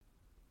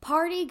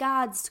Party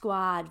God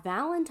Squad,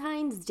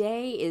 Valentine's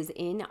Day is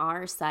in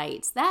our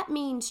sights. That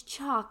means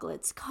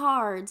chocolates,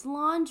 cards,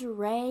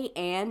 lingerie,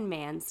 and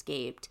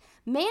Manscaped.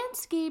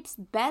 Manscaped's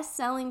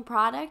best-selling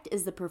product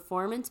is the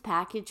Performance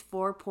Package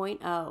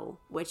 4.0,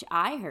 which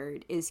I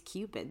heard is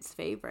Cupid's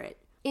favorite.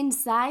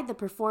 Inside the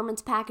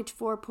Performance Package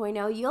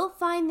 4.0, you'll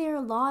find their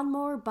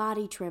lawnmower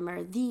body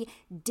trimmer, the,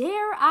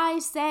 dare I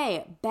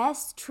say,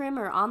 best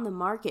trimmer on the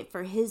market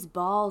for his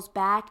balls,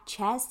 back,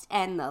 chest,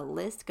 and the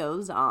list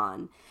goes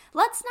on.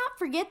 Let's not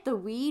forget the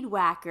Weed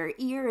Whacker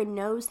ear and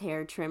nose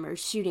hair trimmer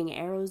shooting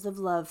arrows of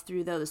love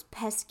through those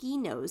pesky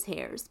nose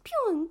hairs.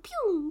 Pew,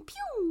 pew,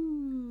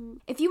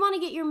 pew. If you want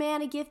to get your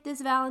man a gift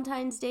this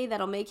Valentine's Day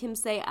that'll make him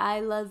say,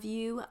 I love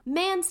you,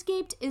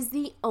 Manscaped is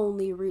the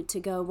only route to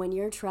go when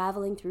you're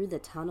traveling through the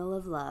tunnel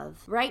of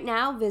love. Right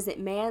now,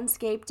 visit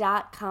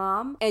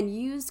manscaped.com and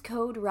use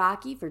code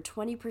ROCKY for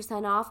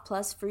 20% off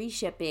plus free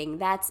shipping.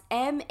 That's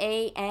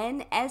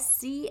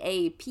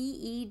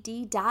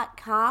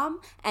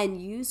manscaped.com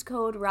and use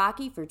code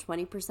ROCKY for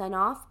 20%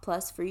 off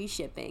plus free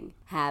shipping.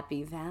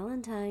 Happy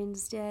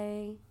Valentine's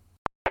Day.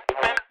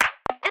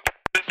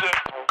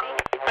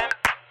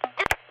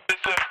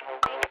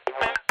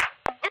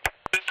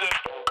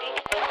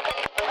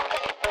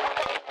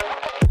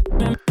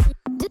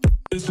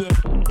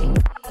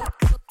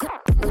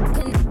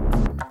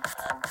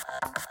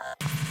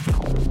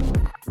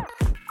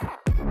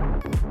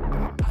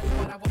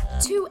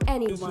 To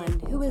anyone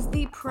who is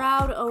the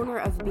proud owner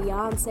of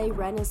Beyoncé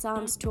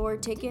Renaissance Tour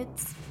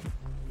tickets,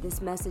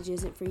 this message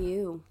isn't for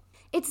you.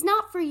 It's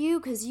not for you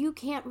because you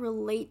can't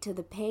relate to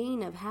the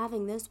pain of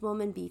having this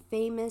woman be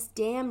famous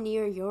damn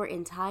near your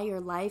entire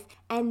life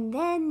and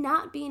then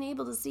not being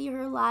able to see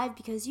her live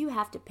because you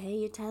have to pay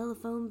your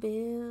telephone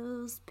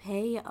bills,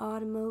 pay your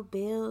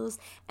automobiles,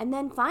 and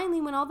then finally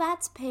when all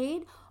that's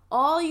paid,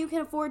 all you can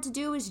afford to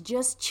do is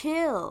just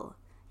chill.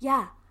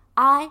 Yeah,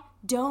 I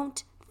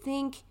don't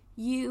think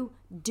you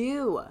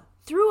do.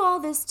 Through all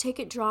this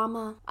ticket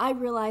drama, I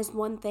realized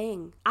one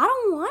thing. I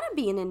don't want to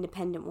be an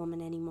independent woman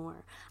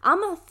anymore.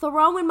 I'm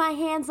throwing my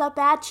hands up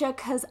at you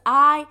because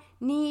I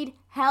need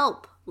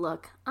help.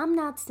 Look, I'm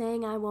not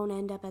saying I won't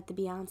end up at the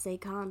Beyoncé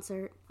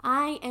concert.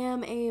 I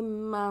am a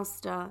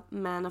master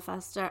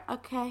manifester,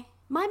 okay?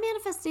 My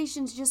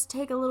manifestations just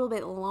take a little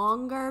bit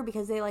longer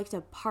because they like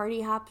to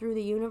party hop through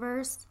the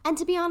universe. And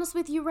to be honest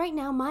with you, right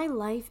now, my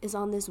life is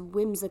on this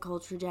whimsical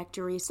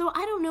trajectory, so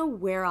I don't know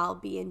where I'll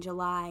be in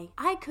July.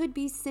 I could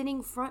be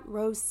sitting front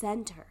row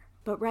center.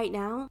 But right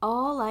now,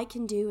 all I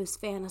can do is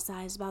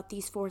fantasize about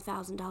these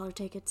 $4,000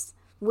 tickets.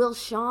 Will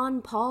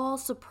Sean Paul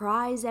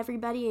surprise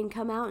everybody and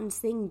come out and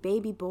sing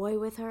Baby Boy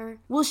with her?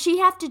 Will she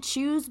have to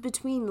choose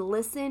between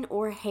Listen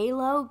or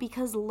Halo?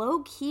 Because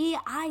low-key,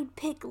 I'd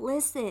pick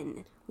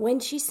Listen. When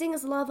she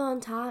sings Love on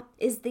Top,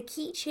 is the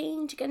key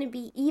change going to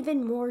be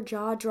even more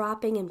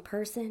jaw-dropping in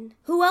person?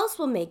 Who else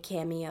will make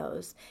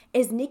cameos?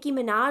 Is Nicki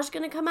Minaj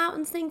going to come out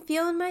and sing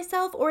Feeling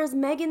Myself? Or is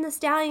Megan Thee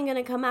Stallion going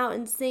to come out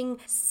and sing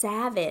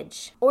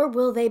Savage? Or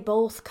will they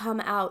both come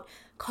out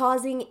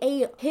causing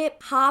a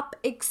hip-hop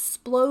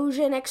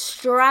explosion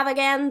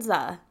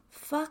extravaganza?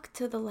 Fuck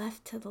to the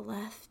left, to the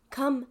left.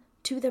 Come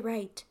to the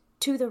right,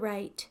 to the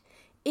right.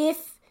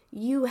 If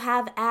you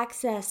have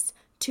access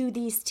to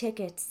these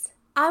tickets,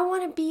 I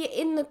want to be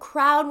in the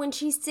crowd when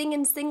she's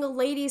singing Single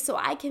Ladies so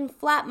I can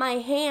flap my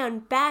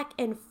hand back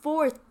and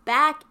forth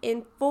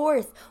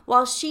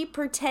while she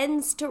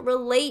pretends to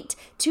relate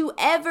to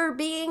ever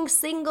being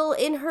single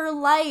in her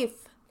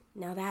life.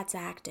 Now that's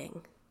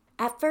acting.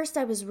 At first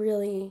I was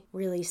really,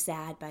 really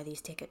sad by these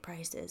ticket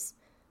prices.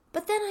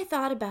 But then I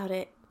thought about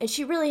it, and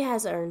she really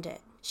has earned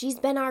it. She's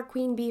been our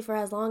queen bee for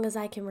as long as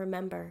I can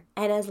remember.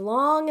 And as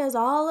long as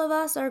all of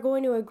us are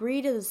going to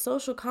agree to the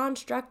social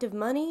construct of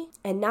money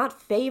and not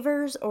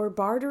favors or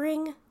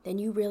bartering, then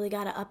you really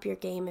got to up your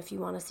game if you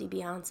want to see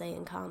Beyoncé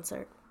in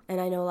concert. And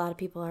I know a lot of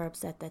people are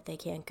upset that they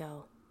can't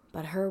go.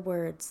 But her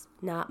words,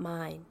 not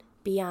mine.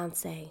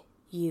 Beyoncé,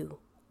 you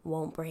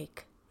won't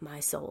break my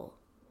soul.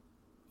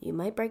 You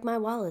might break my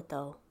wallet,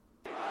 though.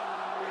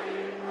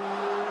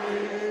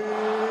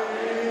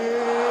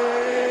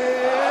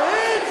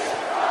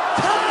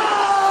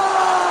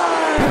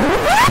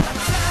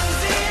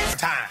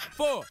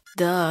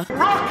 Duh.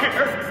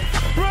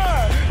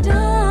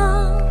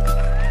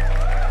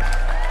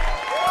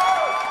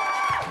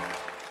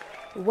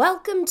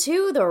 Welcome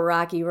to the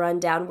Rocky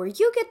Rundown, where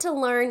you get to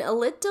learn a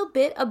little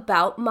bit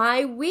about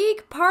my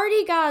week.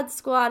 Party God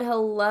Squad,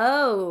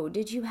 hello.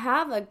 Did you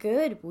have a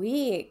good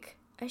week?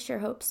 I sure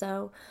hope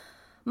so.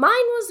 Mine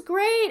was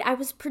great. I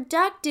was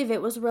productive.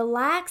 It was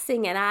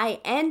relaxing, and I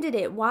ended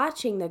it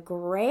watching the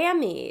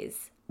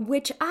Grammys,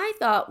 which I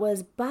thought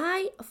was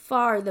by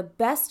far the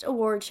best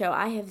award show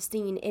I have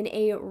seen in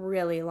a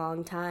really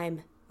long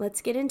time.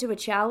 Let's get into it,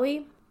 shall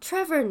we?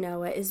 Trevor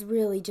Noah is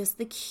really just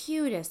the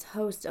cutest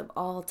host of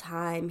all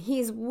time.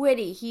 He's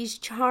witty, he's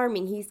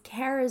charming, he's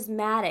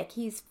charismatic,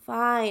 he's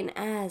fine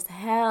as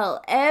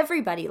hell.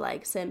 Everybody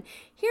likes him.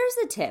 Here's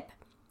a tip.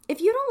 If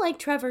you don't like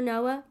Trevor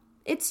Noah,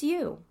 it's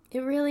you.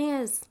 It really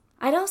is.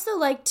 I'd also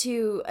like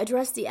to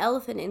address the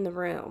elephant in the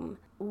room.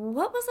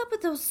 What was up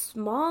with those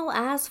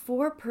small-ass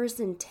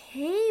 4-person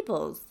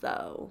tables,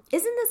 though?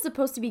 Isn't this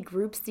supposed to be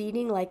group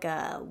seating like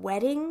a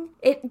wedding?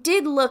 It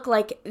did look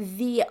like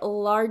the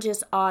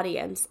largest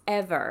audience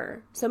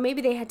ever. So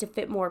maybe they had to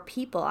fit more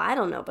people. I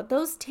don't know. But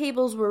those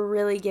tables were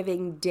really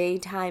giving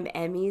daytime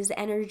Emmys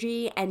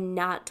energy and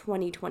not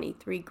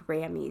 2023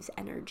 Grammys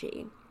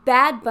energy.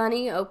 Bad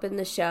Bunny opened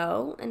the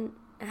show. And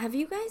have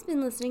you guys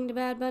been listening to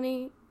Bad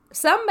Bunny?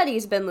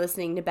 Somebody's been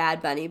listening to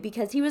Bad Bunny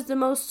because he was the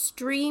most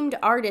streamed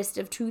artist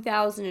of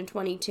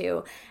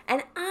 2022.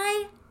 And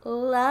I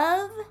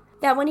love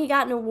that when he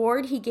got an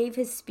award, he gave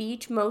his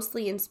speech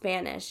mostly in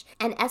Spanish.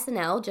 And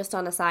SNL, just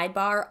on a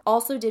sidebar,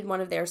 also did one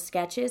of their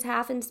sketches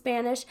half in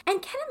Spanish.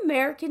 And can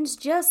Americans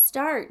just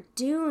start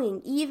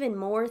doing even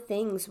more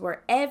things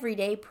where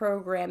everyday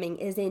programming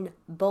is in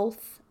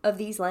both of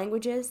these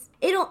languages?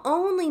 It'll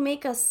only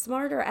make us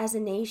smarter as a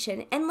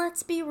nation, and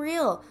let's be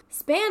real,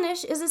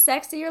 Spanish is a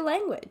sexier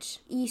language.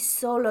 Y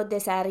solo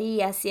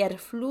desearía ser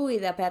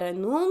fluida, pero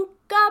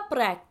nunca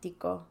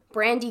práctico.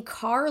 Brandi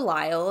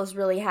Carlile is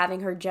really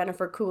having her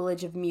Jennifer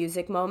Coolidge of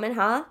music moment,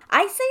 huh?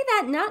 I say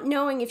that not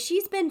knowing if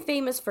she's been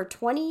famous for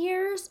 20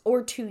 years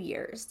or 2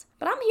 years.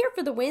 But I'm here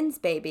for the wins,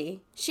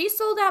 baby. She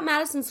sold out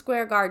Madison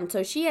Square Garden,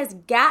 so she has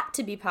got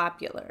to be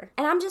popular.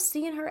 And I'm just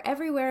seeing her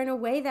everywhere in a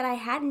way that I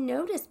hadn't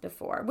noticed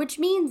before, which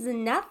means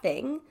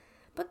nothing,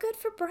 but good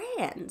for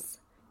brands.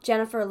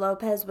 Jennifer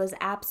Lopez was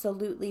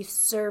absolutely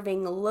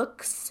serving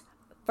looks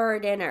for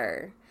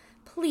dinner.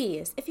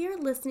 Please, if you're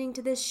listening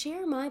to this,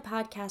 share my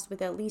podcast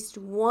with at least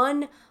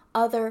one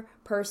other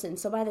person.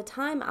 So by the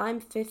time I'm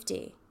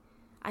 50,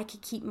 I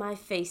could keep my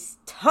face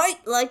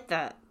tight like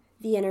that.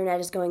 The internet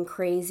is going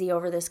crazy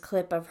over this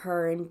clip of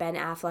her and Ben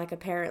Affleck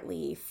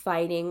apparently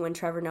fighting when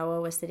Trevor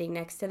Noah was sitting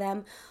next to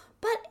them.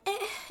 But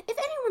if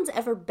anyone's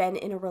ever been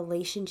in a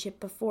relationship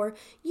before,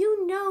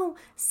 you know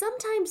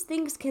sometimes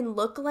things can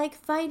look like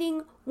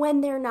fighting when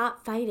they're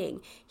not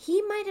fighting.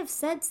 He might have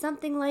said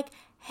something like,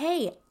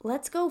 hey,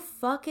 let's go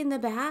fuck in the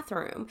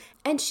bathroom.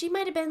 And she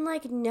might have been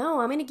like,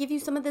 no, I'm going to give you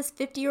some of this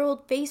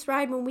 50-year-old face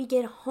ride when we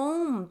get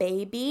home,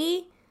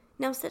 baby.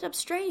 Now sit up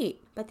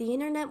straight. But the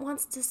internet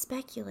wants to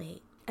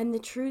speculate. And the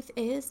truth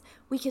is,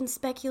 we can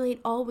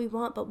speculate all we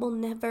want, but we'll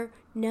never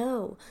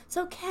know.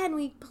 So can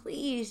we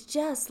please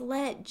just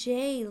let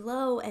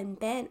J.Lo and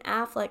Ben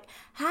Affleck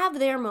have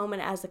their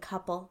moment as a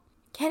couple?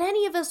 Can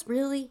any of us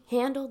really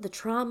handle the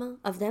trauma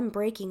of them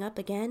breaking up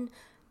again?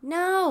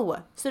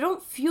 No, so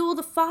don't fuel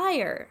the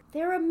fire.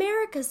 They're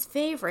America's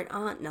favorite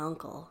aunt and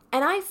uncle.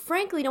 And I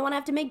frankly don't want to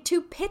have to make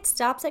 2 pit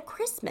stops at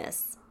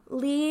Christmas.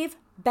 Leave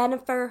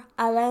Bennifer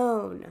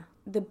alone.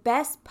 The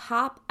best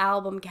pop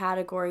album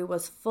category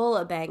was full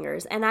of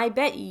bangers, and I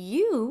bet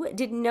you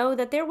didn't know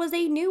that there was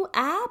a new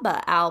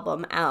ABBA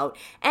album out,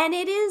 and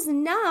it is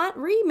not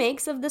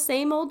remakes of the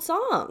same old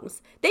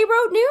songs. They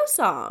wrote new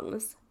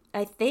songs,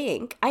 I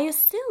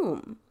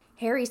assume.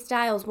 Harry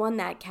Styles won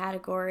that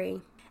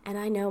category. And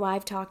I know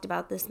I've talked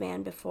about this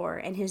man before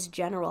and his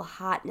general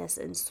hotness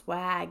and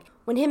swag.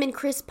 When him and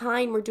Chris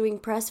Pine were doing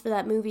press for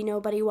that movie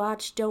nobody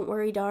watched, Don't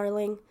Worry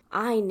Darling,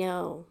 I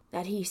know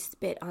that he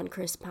spit on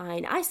Chris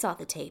Pine. I saw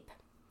the tape.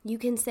 You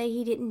can say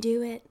he didn't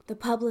do it. The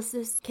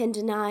publicists can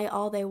deny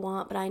all they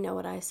want, but I know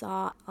what I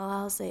saw. All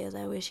I'll say is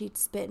I wish he'd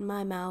spit in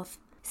my mouth.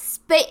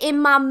 Spit in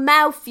my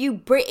mouth, you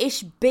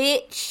British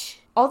bitch!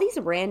 All these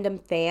random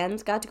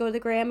fans got to go to the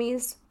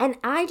Grammys, and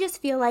I just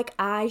feel like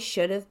I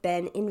should have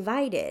been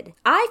invited.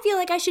 I feel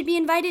like I should be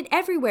invited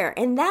everywhere,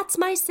 and that's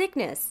my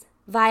sickness.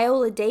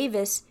 Viola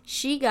Davis,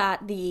 she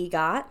got the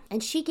EGOT,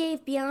 and she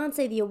gave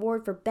Beyonce the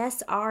award for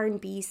Best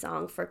R&B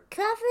Song for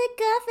Coffee,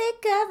 Coffee,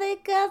 Coffee,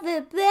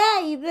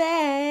 Coffee,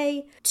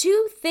 Baby.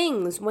 2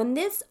 things, when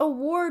this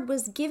award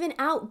was given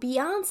out,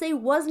 Beyonce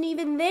wasn't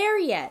even there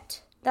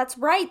yet. That's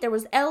right, there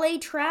was LA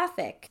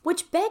traffic.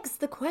 Which begs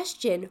the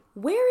question,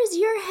 where is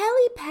your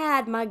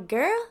helipad, my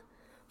girl?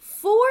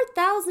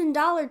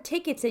 $4,000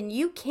 tickets and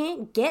you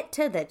can't get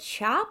to the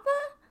chopper?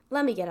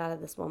 Let me get out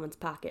of this woman's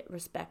pocket,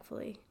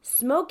 respectfully.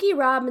 Smokey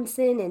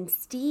Robinson and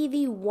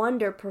Stevie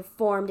Wonder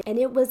performed, and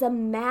it was a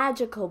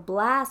magical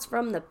blast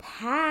from the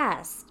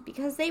past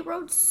because they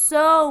wrote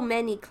so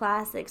many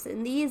classics,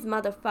 and these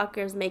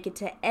motherfuckers make it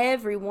to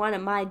every one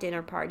of my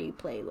dinner party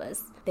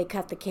playlists. They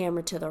cut the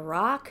camera to The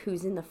Rock,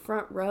 who's in the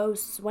front row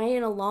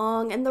swaying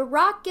along, and The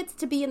Rock gets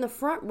to be in the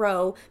front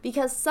row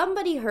because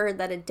somebody heard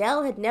that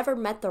Adele had never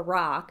met The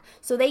Rock,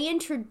 so they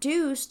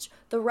introduced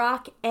The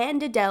Rock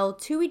and Adele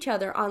to each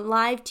other on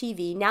live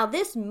TV. Now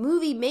this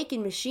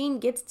movie-making machine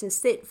gets to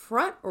sit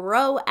front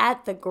row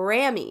at the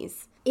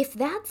Grammys. If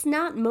that's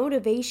not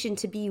motivation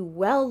to be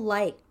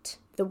well-liked,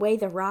 the way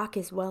The Rock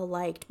is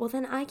well-liked, well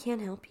then I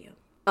can't help you.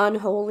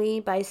 Unholy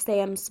by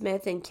Sam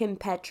Smith and Kim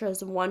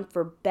Petras won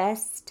for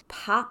Best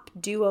Pop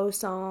Duo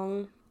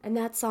Song. And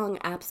that song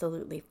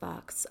absolutely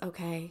fucks,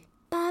 okay?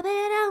 Bobby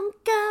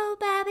don't go,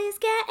 Bobby's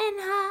getting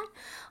hot.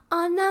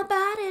 on the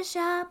body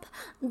shop,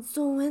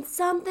 doing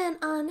something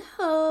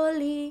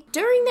unholy.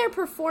 During their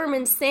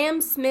performance, Sam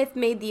Smith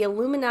made the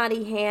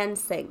Illuminati hand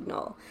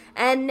signal.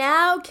 And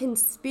now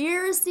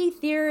conspiracy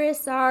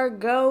theorists are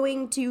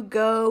going to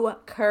go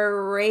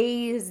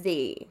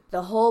crazy.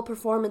 The whole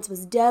performance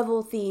was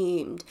devil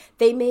themed.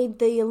 They made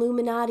the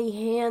Illuminati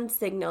hand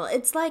signal.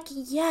 It's like,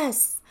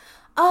 yes,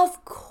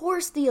 of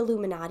course the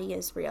Illuminati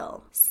is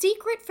real.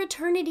 Secret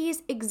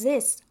fraternities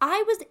exist.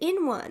 I was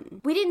in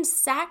one. We didn't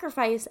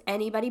sacrifice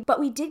anybody, but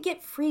we did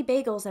get free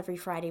bagels every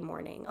Friday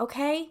morning,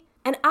 okay?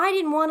 And I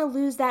didn't want to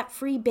lose that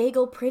free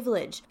bagel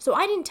privilege, so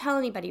I didn't tell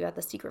anybody about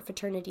the secret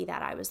fraternity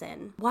that I was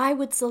in. Why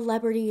would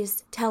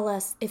celebrities tell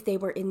us if they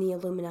were in the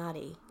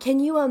Illuminati?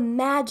 Can you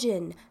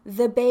imagine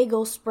the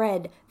bagel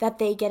spread that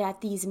they get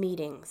at these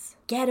meetings?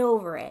 Get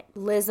over it.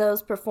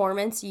 Lizzo's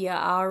performance, you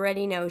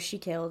already know she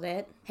killed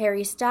it.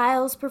 Harry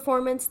Styles'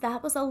 performance,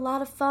 that was a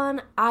lot of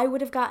fun. I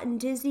would have gotten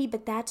dizzy,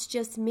 but that's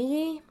just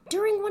me.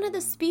 During one of the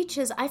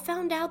speeches, I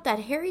found out that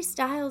Harry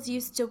Styles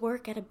used to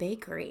work at a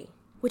bakery,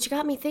 which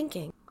got me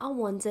thinking, I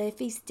wonder if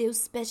he still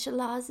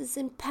specializes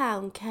in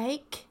pound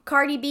cake.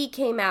 Cardi B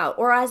came out,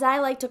 or as I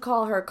like to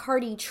call her,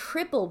 Cardi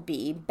Triple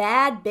B,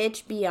 Bad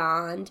Bitch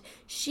Beyond.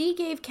 She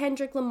gave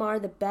Kendrick Lamar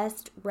the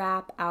Best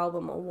Rap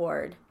Album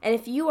Award. And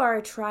if you are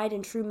a tried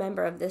and true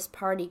member of this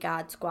Party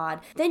God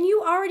Squad, then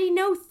you already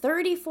know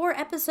 34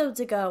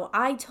 episodes ago,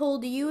 I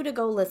told you to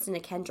go listen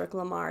to Kendrick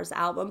Lamar's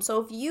album. So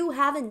if you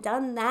haven't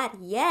done that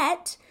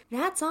yet,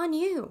 that's on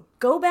you.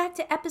 Go back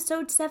to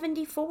episode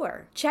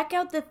 74. Check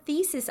out the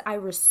thesis I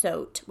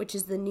recite, which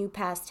is the new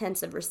past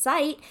tense of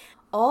recite,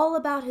 all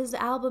about his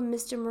album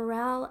Mr.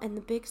 Morale and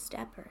the Big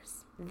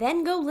Steppers.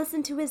 Then go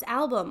listen to his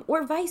album,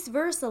 or vice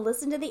versa.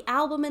 Listen to the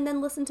album and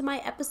then listen to my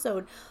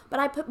episode. But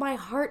I put my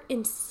heart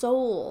and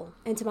soul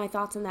into my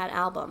thoughts on that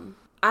album.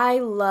 I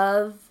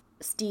love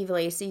Steve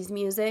Lacy's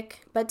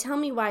music, but tell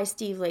me why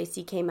Steve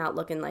Lacy came out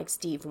looking like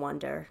Steve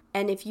Wonder.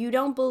 And if you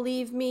don't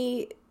believe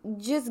me,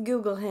 just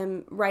Google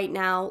him right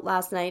now,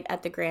 last night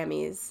at the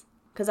Grammys.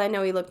 Because I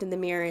know he looked in the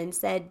mirror and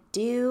said,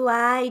 "Do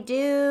I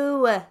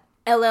do?"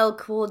 LL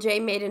Cool J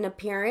made an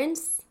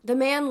appearance. The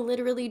man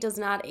literally does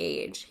not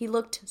age. He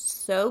looked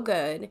so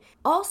good.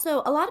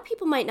 Also, a lot of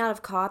people might not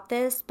have caught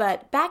this,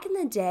 but back in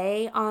the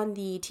day on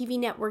the TV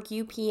network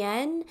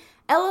UPN,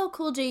 LL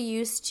Cool J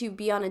used to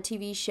be on a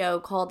TV show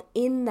called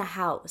In the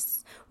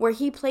House, where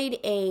he played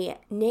a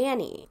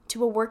nanny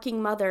to a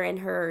working mother and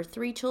her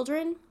 3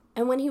 children.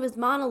 And when he was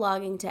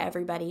monologuing to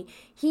everybody,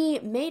 he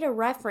made a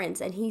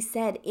reference and he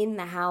said "in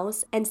the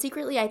house." And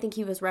secretly, I think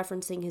he was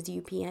referencing his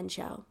UPN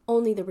show.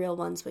 Only the real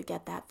ones would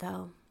get that,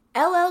 though.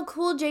 LL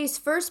Cool J's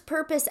first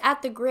purpose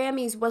at the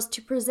Grammys was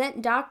to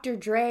present Dr.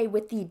 Dre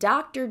with the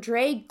Dr.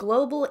 Dre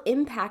Global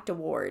Impact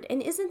Award.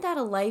 And isn't that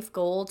a life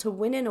goal, to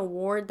win an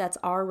award that's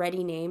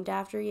already named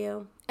after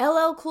you?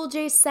 LL Cool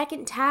J's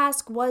second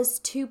task was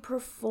to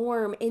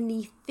perform in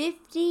the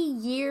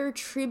 50-year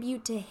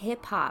tribute to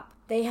hip-hop.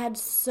 They had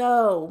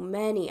so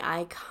many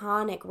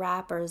iconic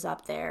rappers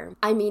up there.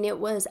 I mean, it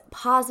was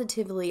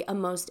positively a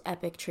most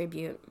epic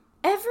tribute.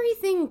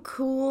 Everything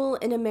cool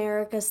in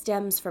America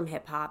stems from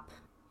hip-hop.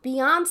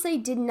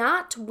 Beyonce did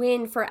not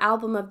win for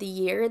Album of the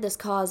Year. This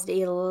caused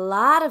a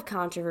lot of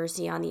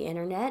controversy on the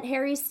internet.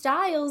 Harry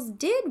Styles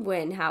did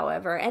win,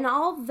 however, and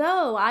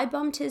although I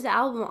bumped his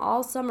album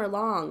all summer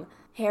long,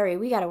 Harry,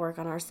 we gotta work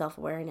on our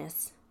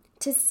self-awareness.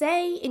 To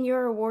say in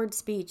your award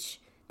speech,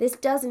 "This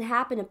doesn't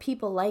happen to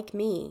people like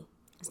me,"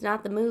 it's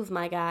not the move,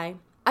 my guy.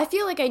 I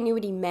feel like I knew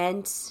what he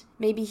meant.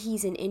 Maybe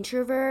he's an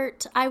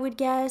introvert, I would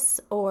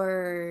guess,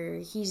 or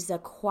he's a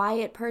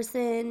quiet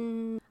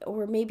person,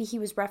 or maybe he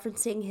was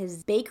referencing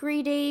his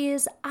bakery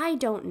days. I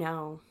don't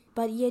know.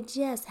 But you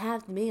just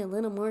have to be a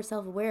little more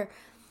self-aware.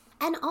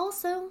 And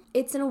also,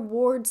 it's an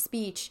award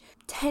speech.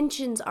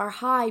 Tensions are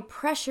high.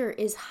 Pressure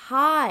is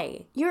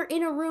high. You're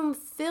in a room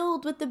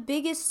filled with the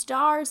biggest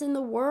stars in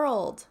the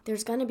world.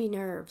 There's gonna be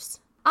nerves.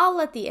 I'll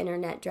let the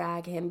internet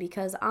drag him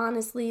because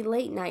honestly,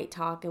 late night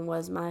talking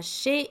was my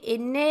shit,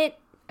 isn't it?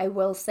 I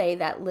will say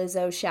that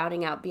Lizzo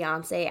shouting out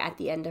Beyonce at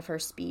the end of her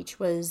speech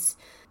was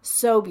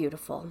so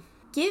beautiful.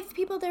 Give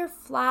people their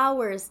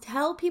flowers.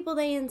 Tell people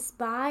they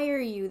inspire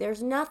you.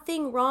 There's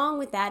nothing wrong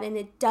with that, and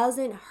it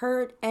doesn't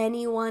hurt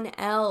anyone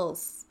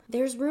else.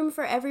 There's room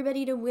for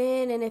everybody to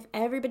win, and if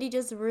everybody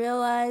just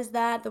realized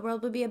that, the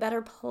world would be a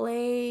better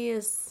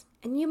place.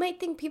 And you might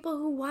think people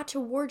who watch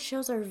award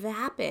shows are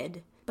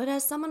vapid. But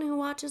as someone who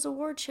watches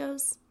award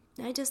shows,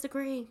 I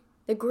disagree.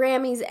 The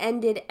Grammys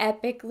ended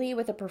epically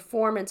with a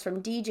performance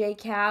from DJ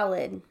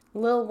Khaled,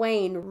 Lil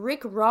Wayne,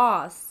 Rick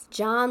Ross,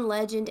 John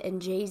Legend,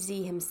 and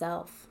Jay-Z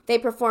himself. They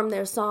performed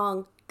their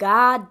song,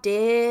 God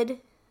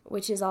Did,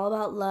 which is all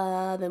about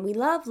love, and we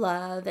love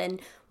love, and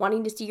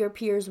wanting to see your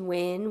peers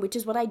win, which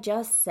is what I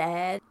just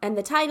said. And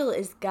the title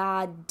is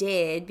God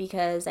Did,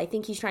 because I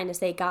think he's trying to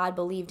say God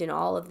believed in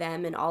all of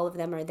them, and all of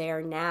them are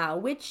there now,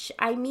 which,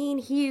 I mean,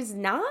 he's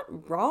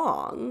not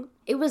wrong.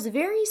 It was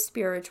very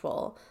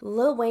spiritual.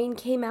 Lil Wayne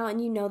came out,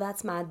 and you know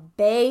that's my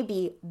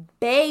baby.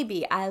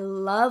 I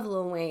love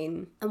Lil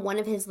Wayne. And one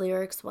of his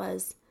lyrics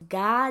was,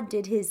 God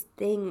did his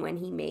thing when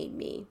he made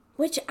me.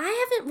 Which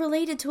I haven't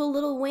related to a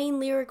Lil Wayne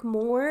lyric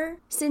more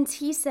since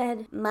he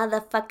said,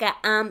 motherfucker,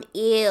 I'm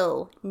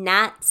ill,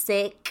 not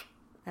sick.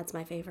 That's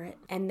my favorite.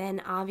 And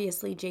then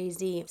obviously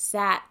Jay-Z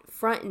sat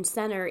front and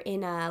center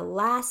in a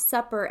Last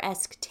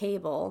Supper-esque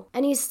table,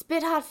 and he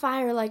spit hot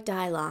fire like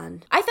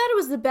Dylon. I thought it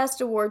was the best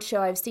award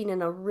show I've seen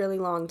in a really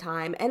long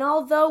time, and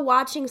although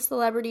watching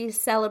celebrities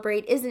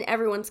celebrate isn't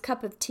everyone's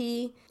cup of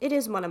tea, it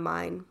is one of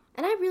mine.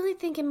 And I really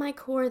think in my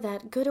core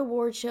that good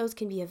award shows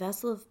can be a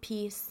vessel of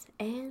peace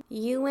and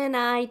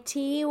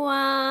unity.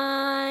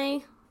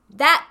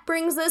 That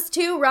brings us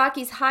to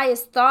Rocky's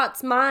highest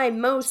thoughts, my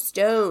most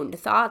stoned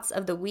thoughts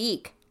of the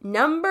week.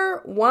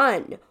 Number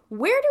 1,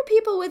 where do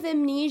people with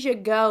amnesia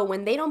go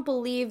when they don't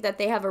believe that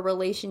they have a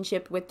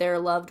relationship with their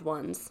loved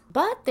ones,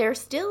 but they're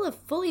still a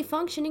fully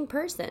functioning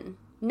person?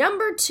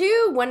 Number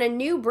 2, when a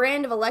new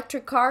brand of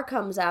electric car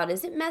comes out,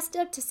 is it messed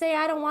up to say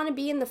I don't want to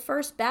be in the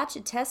first batch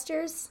of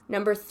testers?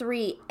 Number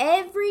 3,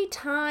 every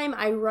time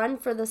I run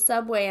for the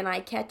subway and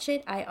I catch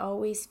it, I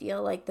always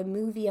feel like the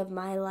movie of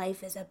my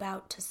life is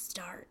about to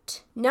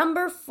start.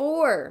 Number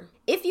 4,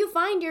 if you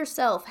find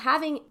yourself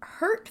having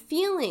hurt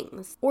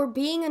feelings or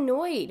being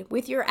annoyed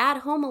with your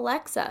at-home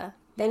Alexa,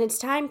 then it's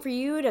time for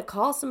you to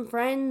call some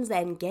friends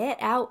and get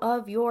out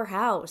of your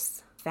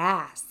house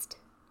fast.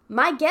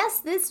 My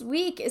guest this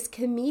week is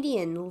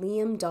comedian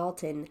Liam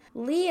Dalton.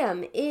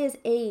 Liam is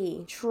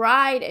a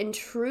tried and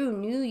true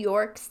New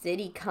York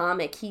City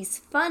comic. He's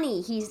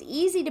funny, he's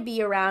easy to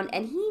be around,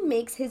 and he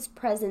makes his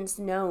presence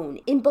known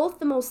in both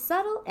the most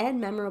subtle and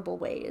memorable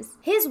ways.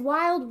 His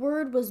wild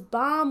word was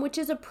bomb, which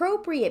is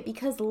appropriate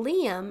because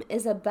Liam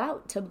is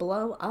about to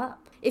blow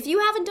up. If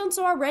you haven't done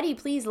so already,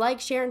 please like,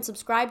 share, and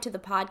subscribe to the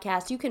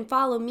podcast. You can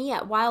follow me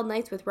at Wild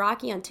Nights with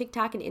Rocky on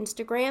TikTok and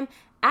Instagram,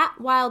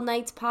 at Wild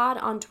Nights Pod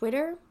on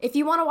Twitter. If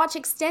you want to watch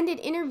extended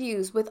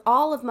interviews with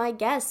all of my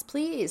guests,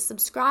 please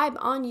subscribe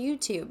on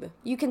YouTube.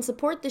 You can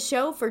support the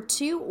show for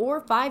 $2 or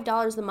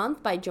 $5 a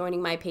month by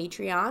joining my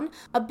Patreon.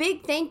 A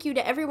big thank you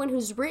to everyone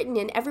who's written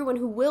and everyone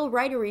who will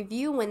write a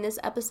review when this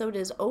episode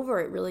is over.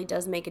 It really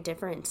does make a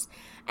difference.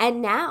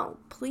 And now,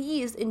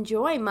 please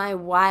enjoy my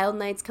Wild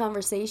Nights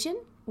conversation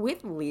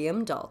with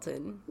Liam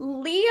Dalton.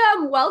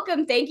 Liam,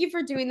 welcome. Thank you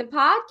for doing the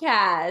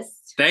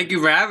podcast. Thank you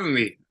for having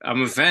me.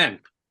 I'm a fan.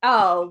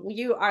 Oh,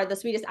 you are the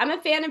sweetest. I'm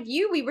a fan of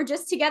you. We were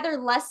just together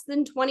less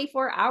than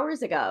 24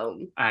 hours ago.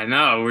 I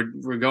know.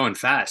 We're going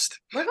fast.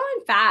 We're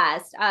going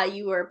fast.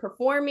 You were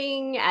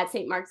performing at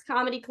St. Mark's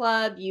Comedy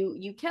Club.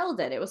 You killed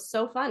it. It was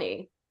so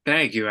funny.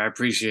 Thank you. I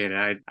appreciate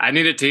it. I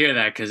needed to hear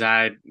that because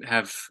I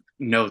have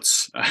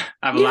notes. I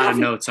have a lot of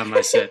notes on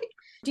my set.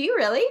 Do you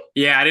really?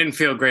 Yeah, I didn't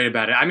feel great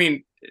about it. I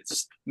mean,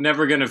 it's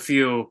never going to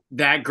feel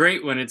that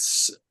great when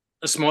it's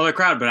a smaller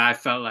crowd, but I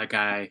felt like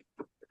I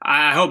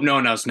hope no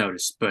one else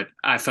noticed, but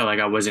I felt like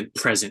I wasn't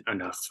present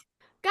enough.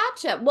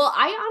 Gotcha. Well,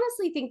 I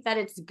honestly think that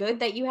it's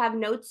good that you have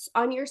notes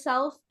on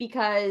yourself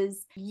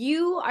because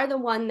you are the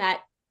one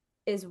that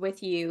is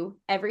with you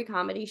every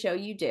comedy show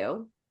you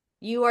do.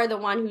 You are the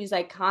one who's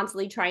like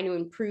constantly trying to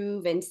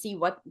improve and see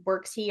what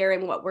works here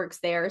and what works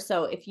there.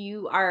 So if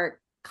you are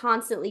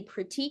constantly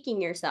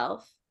critiquing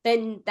yourself,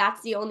 then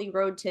that's the only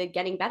road to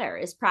getting better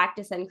is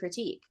practice and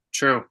critique.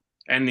 True.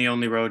 And the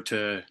only road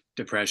to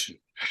depression.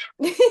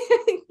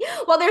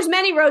 Well, there's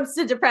many roads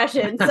to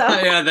depression, so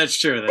yeah, that's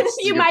true.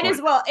 You might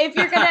as well, if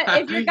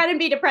you're gonna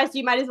be depressed,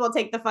 you might as well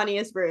take the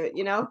funniest route,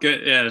 you know.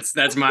 Good, yeah,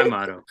 that's my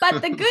motto.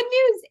 But the good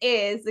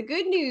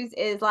news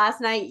is,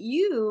 last night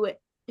you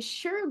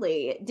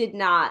surely did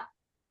not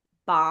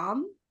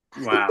bomb.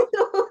 Wow.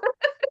 All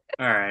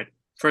right.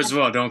 First of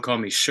all, don't call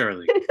me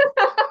Shirley.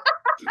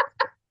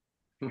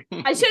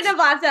 I shouldn't have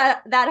laughed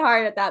that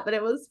hard at that, but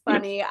it was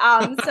funny.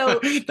 So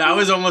that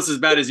was almost as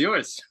bad as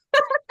yours.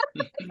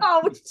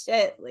 Oh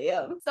shit,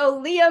 Liam.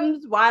 So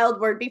Liam's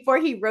wild word, before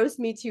he roasts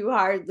me too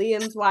hard,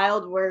 Liam's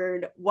wild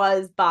word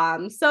was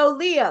bomb. So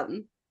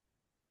Liam,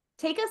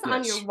 take us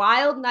on your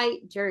wild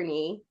night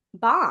journey.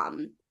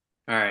 Bomb.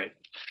 All right.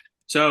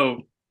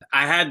 So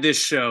I had this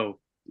show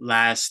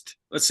let's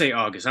say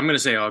August. I'm going to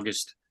say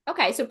August.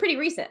 Okay, so pretty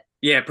recent.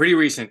 Yeah, pretty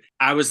recent.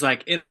 I was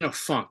like in a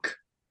funk.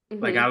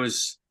 Mm-hmm. Like I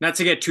was, not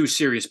to get too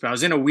serious, but I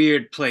was in a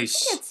weird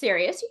place. You can get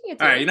serious.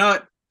 All right, you know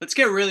what? Let's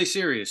get really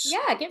serious.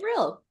 Yeah, get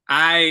real.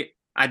 I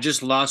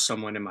just lost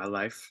someone in my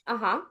life.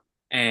 Uh-huh.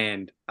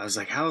 And I was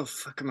like, how the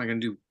fuck am I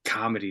going to do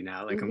comedy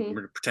now? Like I'm going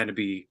to pretend to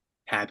be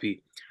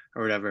happy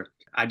or whatever.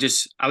 I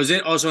was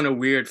also in a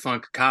weird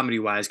funk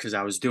comedy-wise because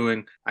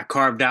I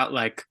carved out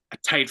like a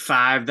tight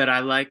 5 that I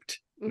liked.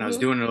 And I was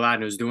doing it a lot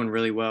and it was doing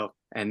really well.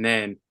 And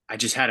then I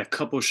just had a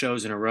couple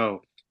shows in a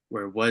row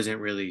where it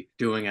wasn't really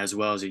doing as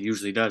well as it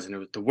usually does.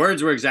 And the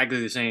words were exactly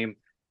the same,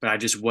 but I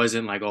just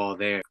wasn't like all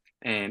there.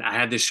 And I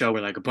had this show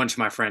where like a bunch of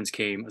my friends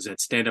came. I was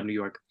at Stand Up New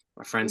York.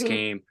 My friends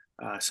came.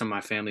 Some of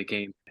my family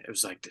came. It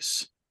was like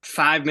this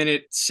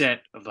 5-minute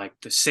set of like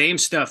the same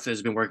stuff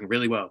that's been working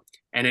really well.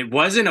 And it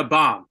wasn't a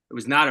bomb. It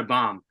was not a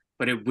bomb,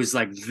 but it was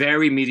like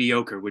very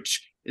mediocre,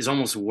 which is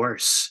almost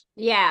worse.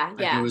 Yeah,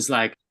 Like, it was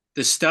like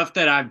the stuff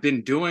that I've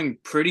been doing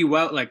pretty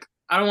well. Like,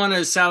 I don't want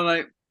to sound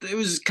like it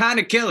was kind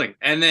of killing.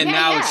 And then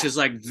now it's just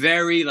like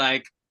very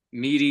like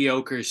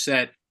mediocre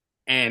set.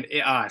 And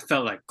I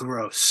felt like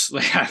gross.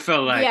 Like I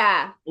felt like,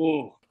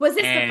 oh. Was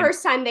this the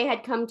first time they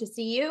had come to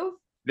see you?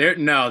 But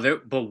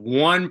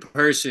one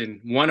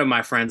of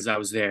my friends that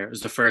was there, it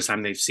was the first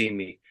time they've seen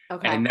me.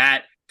 Okay. And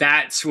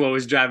that's what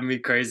was driving me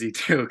crazy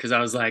too. Cause I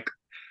was like,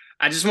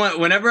 I just want,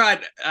 whenever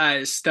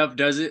a set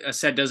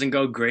doesn't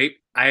go great,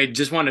 I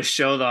just want to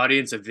show the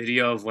audience a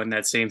video of when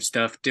that same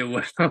stuff did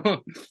well.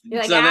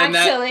 You're like, so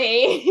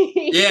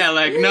actually.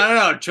 Like,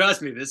 no,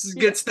 trust me, this is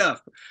good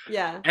stuff.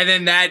 Yeah. And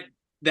then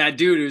that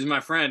dude who's my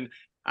friend,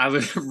 I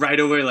was right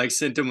away like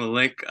sent him a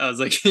link. I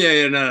was like,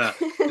 no.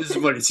 This is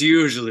what it's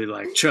usually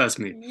like. Trust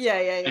me. Yeah.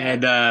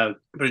 And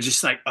but it's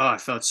just like, I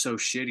felt so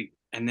shitty.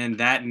 And then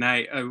that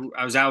night,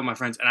 I was out with my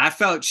friends, and I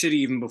felt shitty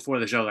even before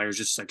the show. Like I was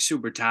just like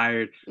super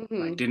tired,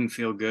 like didn't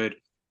feel good,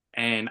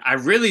 and I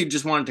really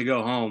just wanted to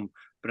go home.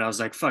 But I was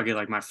like, fuck it.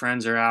 Like my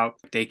friends are out.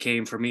 They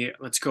came for me.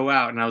 Let's go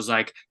out. And I was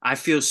like, I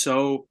feel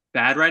so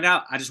bad right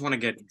now. I just want to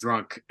get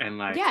drunk and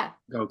like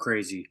go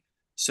crazy.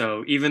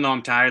 So even though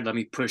I'm tired, let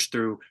me push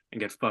through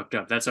and get fucked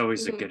up. That's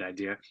always a good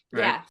idea,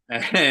 right?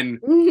 Yeah. And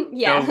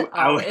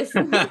always.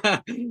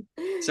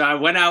 So I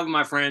went out with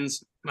my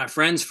friends. My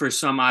friends, for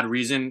some odd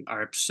reason,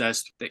 are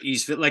obsessed with the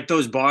Eastville, like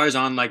those bars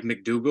on like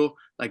McDougal,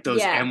 like those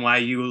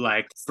NYU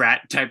like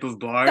frat type of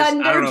bars.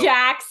 Thunder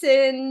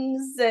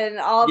Jacksons and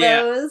all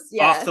those.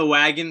 Yeah. Off the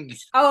Wagon.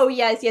 Oh,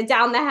 yes. Yeah.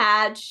 Down the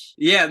Hatch.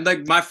 Yeah.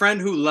 Like my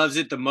friend who loves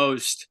it the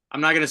most,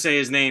 I'm not going to say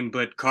his name,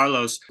 but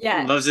Carlos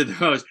loves it the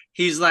most.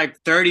 He's like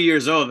 30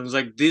 years old. It was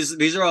like,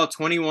 these are all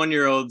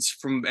 21-year-olds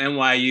from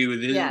NYU.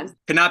 This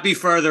cannot be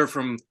further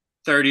from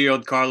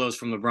 30-year-old Carlos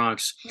from the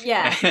Bronx.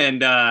 Yeah. And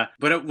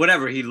but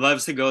whatever, he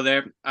loves to go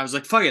there. I was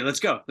like, fuck it, let's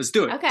go. Let's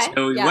do it. Okay.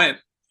 So we went,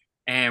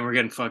 and we're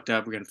getting fucked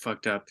up.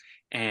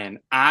 And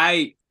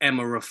I am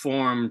a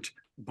reformed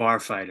bar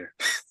fighter.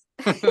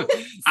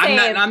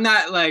 I'm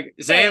not like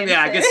Sam.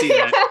 Yeah, I can see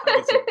that.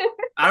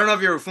 I don't know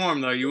if you're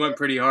reformed though. You went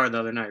pretty hard the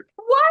other night.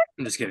 What?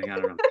 I'm just kidding. I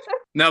don't know.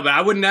 No, but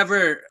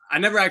I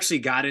never actually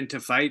got into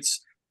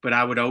fights. But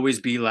I would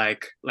always be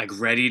like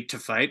ready to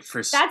fight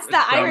for. That's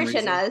the Irish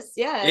reason. In us,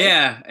 yeah.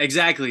 Yeah,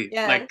 exactly.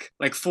 Yeah.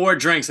 Like 4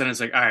 drinks, and it's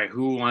like, all right,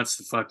 who wants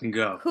to fucking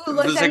go? Who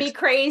looks at me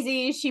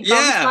crazy? She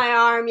bumps my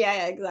arm.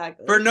 Yeah,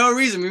 exactly. For no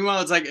reason.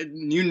 Meanwhile, it's like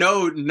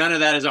none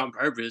of that is on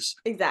purpose.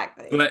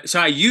 Exactly. But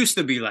so I used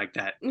to be like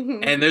that,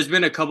 and there's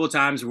been a couple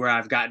times where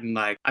I've gotten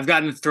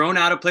thrown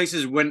out of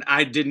places when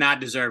I did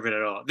not deserve it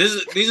at all.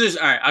 These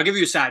are all right. I'll give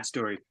you a side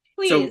story.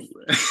 Please. So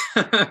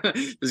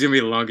this is gonna be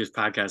the longest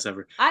podcast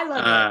ever. I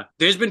love it.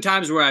 There's been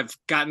times where I've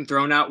gotten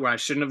thrown out where I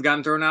shouldn't have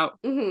gotten thrown out,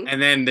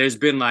 and then there's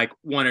been like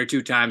 1 or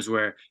 2 times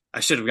where I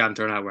should have gotten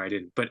thrown out where I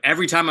didn't. But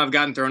every time I've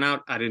gotten thrown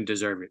out, I didn't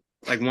deserve it.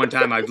 Like one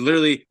time, I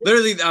literally,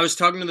 I was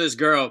talking to this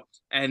girl,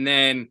 and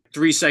then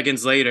 3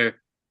 seconds later,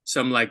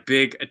 some like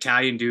big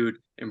Italian dude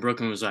in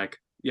Brooklyn was like,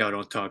 "Yo,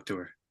 don't talk to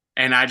her."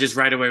 And I just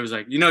right away was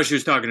like, she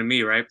was talking to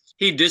me, right?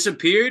 He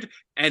disappeared,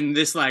 and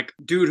this like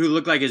dude who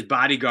looked like his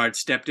bodyguard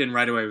stepped in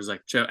right away. Was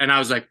like, chill. And I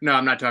was like, no,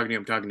 I'm not talking to you.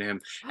 I'm talking to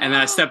him. And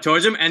then I stepped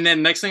towards him, and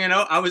then next thing I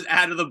know, I was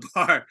out of the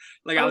bar.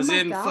 Like I was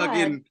in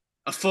fucking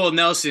a full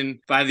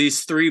Nelson by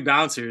these 3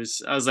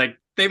 bouncers. I was like,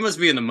 they must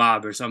be in the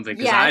mob or something,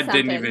 because I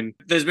didn't even.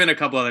 There's been a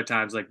couple other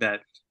times like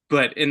that.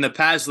 But in the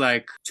past,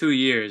 like 2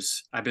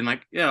 years, I've been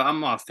like,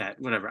 I'm off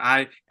that. Whatever.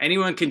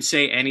 Anyone can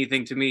say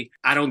anything to me.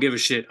 I don't give a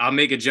shit. I'll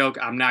make a joke.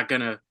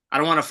 I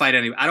don't want to fight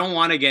anyone. I don't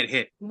want to get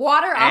hit.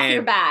 Water off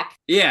your back.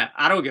 Yeah,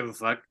 I don't give a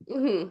fuck.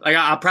 Like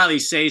I'll probably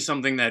say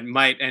something that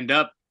might end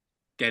up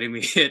getting me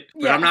hit,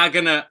 but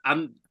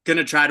I'm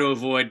gonna try to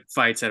avoid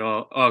fights at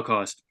all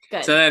costs.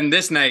 Good. So then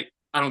this night,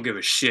 I don't give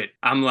a shit.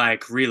 I'm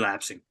like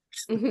relapsing.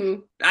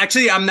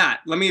 Actually, I'm not.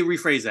 Let me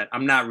rephrase that.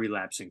 I'm not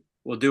relapsing.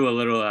 We'll do a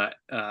little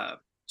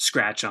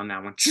scratch on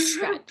that one.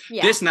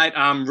 Yeah. This night,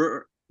 I'm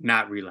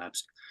not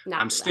relapsed.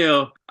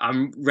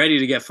 I'm ready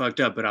to get fucked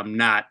up, but I'm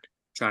not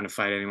trying to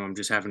fight anyone. I'm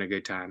just having a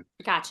good time.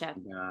 Gotcha.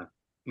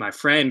 My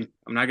friend,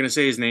 I'm not going to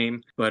say his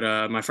name, but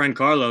my friend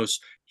Carlos,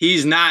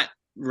 he's not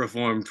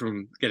reformed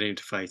from getting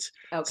into fights.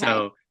 Okay.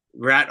 So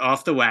we're at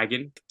Off the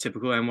Wagon,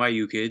 typical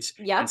NYU kids.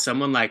 Yep. And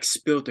someone like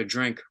spilt a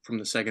drink from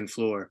the 2nd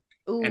floor.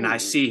 Ooh. And I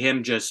see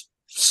him just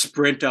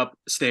sprint up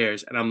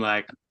stairs, and I'm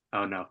like,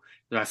 oh no.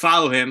 So I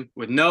follow him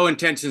with no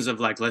intentions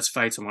of like, let's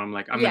fight someone. I'm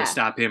like, I'm going to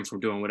stop him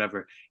from doing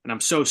whatever. And I'm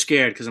so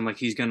scared because I'm like,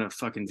 he's going to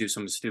fucking do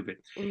something stupid.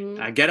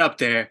 I get up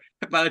there.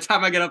 By the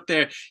time I get up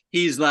there,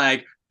 he's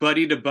like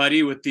buddy to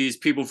buddy with these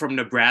people from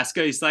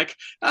Nebraska. He's like,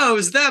 oh, it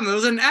was them. It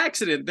was an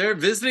accident. They're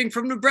visiting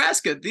from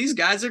Nebraska. These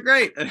guys are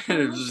great. And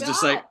it was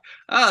just like,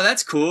 oh,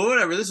 that's cool.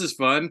 Whatever. This is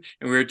fun.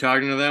 And we were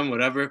talking to them,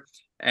 whatever.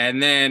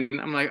 And then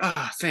I'm like,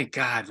 oh, thank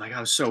God. Like,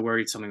 I was so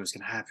worried something was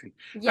going to happen.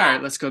 Yeah. All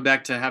right, let's go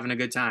back to having a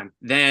good time.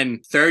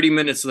 Then 30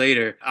 minutes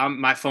later,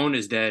 my phone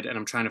is dead, and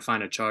I'm trying to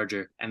find a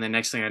charger. And the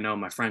next thing I know,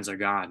 my friends are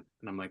gone.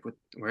 And I'm like,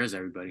 where is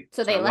everybody?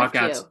 So they left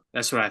you.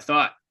 That's what I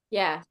thought.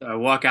 Yeah. So I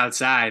walk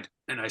outside,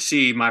 and I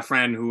see my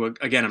friend who,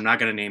 again, I'm not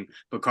going to name,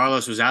 but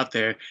Carlos was out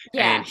there,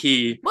 and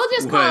we'll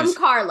just call him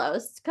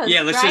Carlos.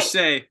 Yeah, let's just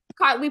say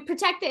we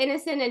protect the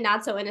innocent and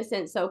not so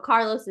innocent, so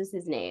Carlos is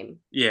his name.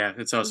 Yeah,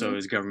 it's also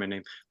his government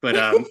name. But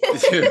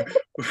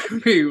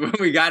when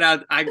we got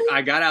out,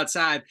 I got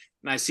outside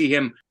and I see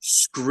him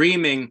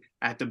screaming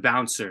at the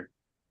bouncer.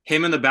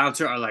 Him and the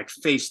bouncer are like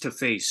face to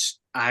face.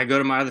 I go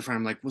to my other friend,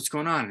 I'm like, what's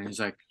going on? And he's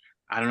like,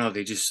 I don't know.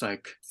 They just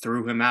like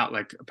threw him out.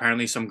 Like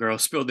apparently some girl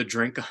spilled a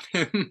drink on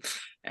him.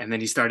 And then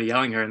he started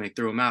yelling at her and they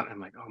threw him out. I'm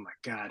like, oh my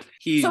God.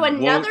 So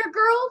another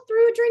girl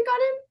threw a drink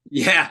on him?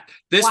 Yeah.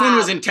 This one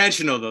was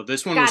intentional though.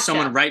 This one was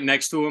someone right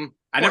next to him.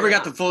 I never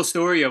got the full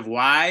story of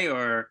why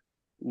or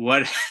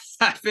what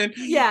happened.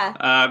 Yeah.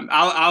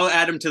 I'll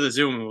add him to the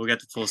Zoom and we'll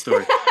get the full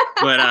story.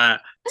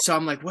 But so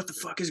I'm like, what the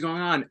fuck is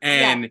going on?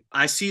 And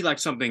I see like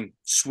something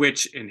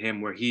switch in him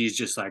where he's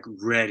just like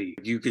ready.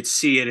 You could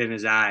see it in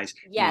his eyes.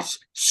 Yes. He's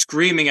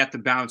screaming at the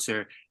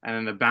bouncer, and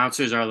then the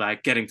bouncers are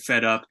like getting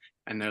fed up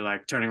and they're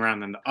like turning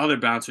around, and the other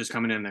bouncers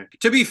coming in there.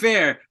 To be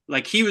fair,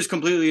 like he was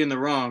completely in the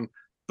wrong,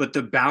 but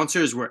the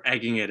bouncers were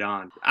egging it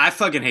on. I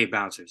fucking hate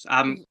bouncers.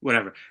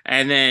 Whatever.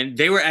 And then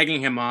they were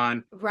egging him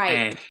on. Right.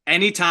 And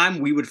anytime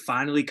we would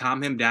finally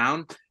calm him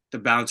down, the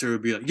bouncer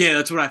would be like, yeah,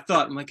 that's what I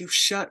thought. I'm like,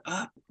 shut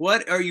up.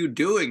 What are you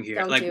doing here?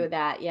 Don't do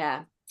that.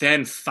 Yeah.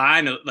 Then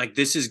finally, like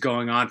this is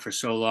going on for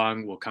so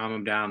long. We'll calm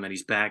him down. Then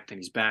he's back.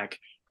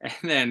 And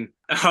then,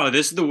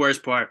 this is the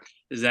worst part,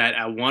 is that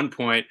at one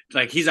point,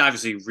 like he's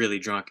obviously really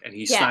drunk and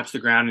he slaps the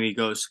ground and he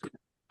goes,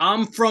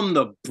 I'm from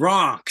the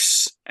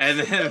Bronx. And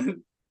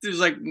then there's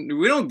like,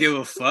 we don't give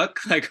a fuck.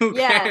 Like, who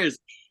cares?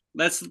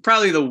 That's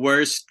probably the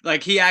worst.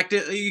 Like he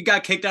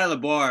got kicked out of the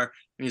bar.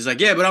 And he's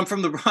like, yeah, but I'm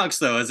from the Bronx,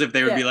 though, as if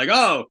they would be like,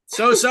 oh,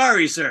 so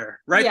sorry, sir.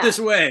 Right this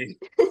way.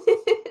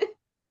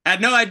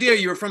 Had no idea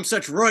you were from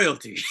such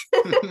royalty.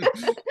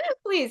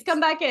 Please come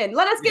back in.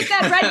 Let us get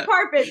that red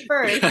carpet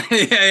first.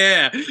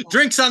 Yeah.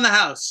 Drinks on the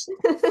house.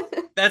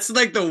 That's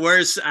like the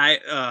worst.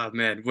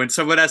 Man, when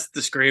someone has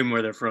to scream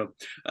where they're from.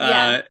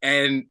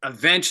 And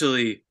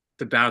eventually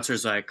the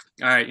bouncer's like,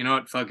 all right, you know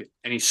what? Fuck it.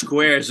 And he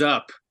squares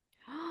up.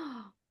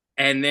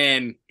 And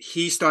then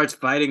he starts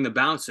fighting the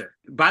bouncer.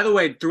 By the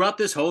way, throughout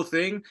this whole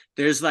thing,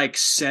 there's like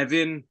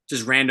 7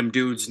 just random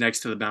dudes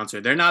next to the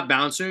bouncer. They're not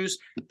bouncers.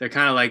 They're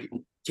kind of like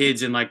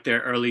kids in like their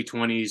early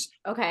 20s.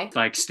 Okay.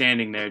 Like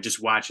standing there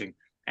just watching.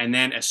 And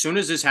then as soon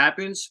as this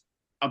happens,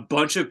 a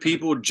bunch of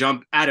people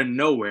jump out of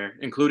nowhere,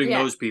 including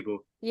those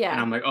people. Yeah.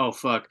 And I'm like, oh,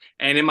 fuck.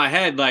 And in my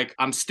head, like,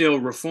 I'm still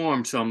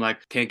reformed. So I'm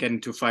like, can't get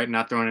into a fight,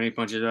 not throwing any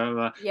punches, blah,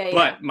 blah, blah.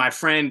 But my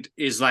friend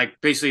is like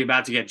basically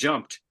about to get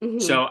jumped. Mm-hmm.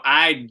 So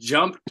I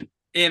jumped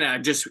in.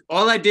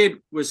 All I did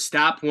was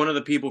stop one of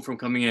the people from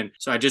coming in.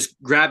 So I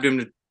just grabbed him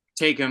to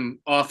take him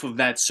off of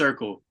that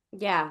circle.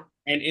 Yeah.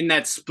 And in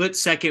that split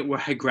second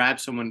where I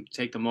grabbed someone to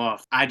take them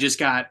off, I just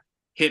got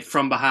hit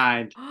from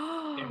behind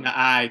in the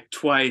eye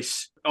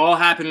twice. All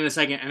happened in a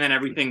second, and then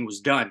everything was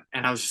done.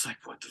 And I was just like,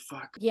 what the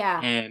fuck? Yeah.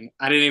 And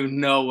I didn't even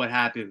know what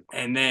happened.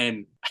 And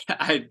then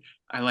I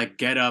like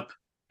get up,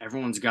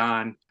 everyone's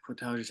gone. What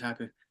the hell just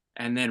happened?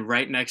 And then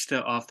right next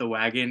to Off the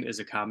Wagon is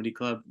a comedy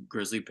club,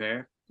 Grizzly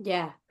Pear.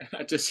 Yeah. And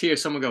I just hear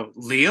someone go,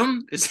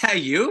 Liam, is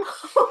that you?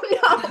 Oh,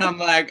 no. And I'm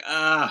like,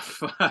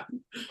 fuck.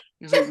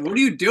 He's like, what are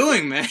you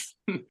doing, man?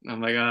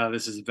 I'm like,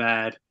 this is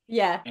bad.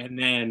 Yeah. And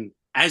then,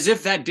 as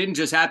if that didn't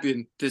just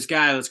happen, this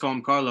guy, let's call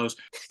him Carlos,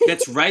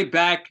 gets right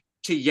back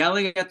to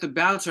yelling at the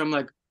bouncer. I'm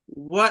like,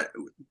 what?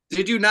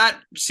 Did you not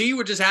see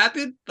what just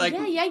happened? Like,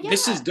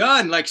 this is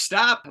done. Like,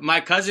 stop. My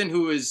cousin,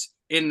 who was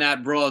in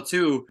that brawl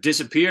too,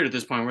 disappeared at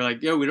this point. We're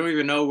like, yo, we don't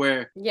even know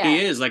where he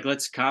is. Like,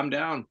 let's calm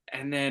down.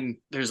 And then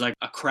there's like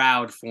a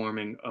crowd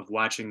forming of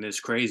watching this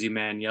crazy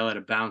man yell at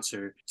a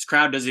bouncer. This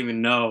crowd doesn't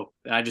even know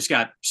that I just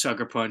got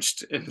sucker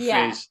punched in the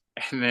face.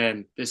 And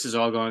then this is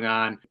all going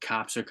on.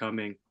 Cops are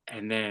coming.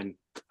 And then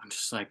I'm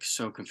just like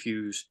so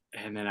confused.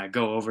 And then I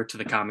go over to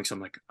the comics. I'm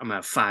like, I'm gonna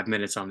have 5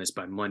 minutes on this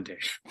by Monday.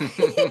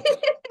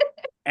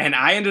 And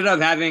I ended up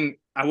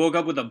I woke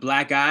up with a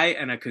black eye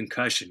and a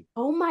concussion.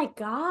 Oh my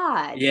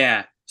God.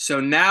 Yeah. So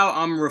now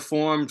I'm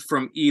reformed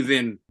from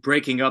even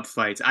breaking up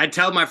fights. I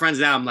tell my friends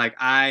now, I'm like,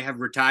 I have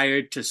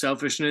retired to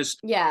selfishness.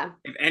 Yeah.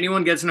 If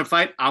anyone gets in a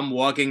fight, I'm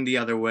walking the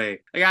other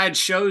way. Like I had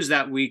shows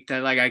that week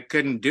that like I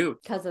couldn't do.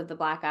 Because of the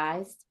black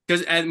eyes?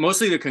 And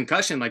mostly the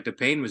concussion, like the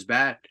pain was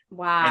bad.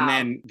 Wow. And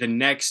then the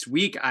next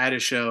week I had a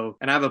show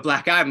and I have a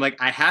black eye. I'm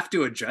like, I have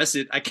to address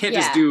it. I can't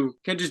just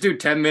do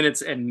 10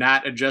 minutes and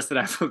not adjust that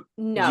I have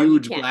a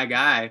huge black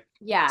eye.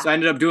 Yeah. So I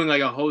ended up doing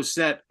like a whole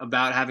set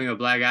about having a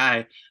black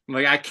eye. I'm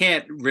like, I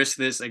can't risk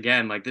this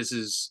again. Like this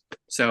is,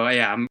 so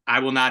yeah, I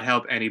will not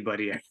help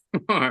anybody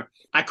anymore.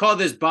 I call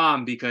this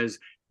bomb because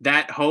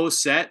that whole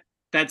set,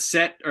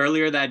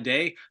 earlier that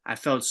day, I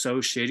felt so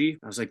shitty.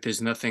 I was like,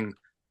 there's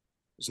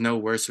no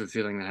worse of a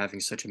feeling than having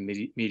such a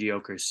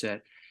mediocre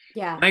set.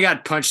 Yeah. And I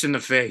got punched in the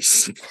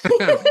face.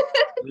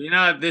 You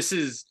know, this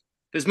is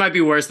this might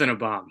be worse than a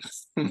bomb.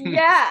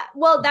 Yeah.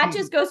 Well, that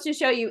just goes to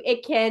show you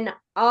it can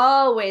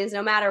always,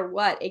 no matter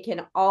what, it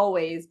can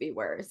always be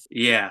worse.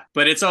 Yeah.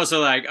 But it's also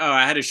like, oh,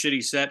 I had a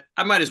shitty set.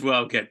 I might as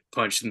well get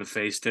punched in the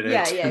face today.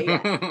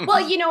 Yeah. Well,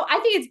 I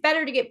think it's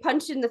better to get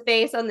punched in the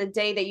face on the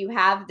day that you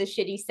have the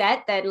shitty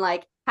set than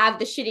like have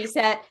the shitty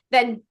set,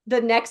 then the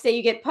next day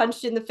you get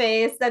punched in the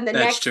face, then the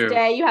next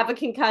day you have a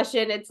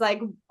concussion. It's like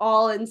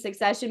all in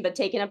succession, but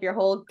taking up your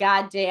whole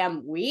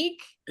goddamn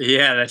week.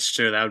 Yeah, that's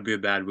true. That would be a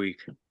bad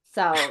week.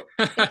 So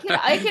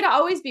it could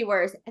always be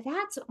worse.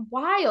 That's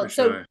wild.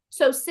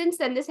 So since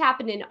then, this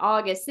happened in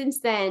August. Since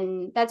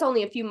then, that's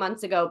only a few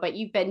months ago, but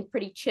you've been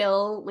pretty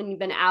chill when you've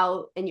been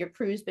out, and your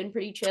crew's been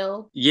pretty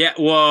chill. Yeah,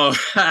 well,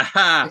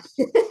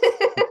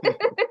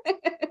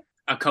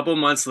 a couple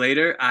months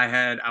later,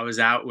 I was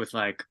out with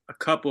like a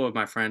couple of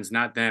my friends,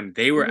 not them.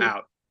 They were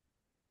out,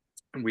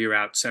 and we were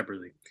out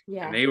separately.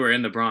 Yeah, and they were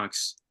in the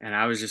Bronx, and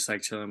I was just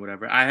like chilling,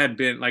 whatever. I had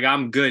been like,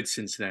 I'm good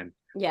since then.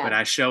 Yeah. But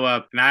I show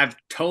up and I've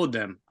told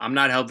them I'm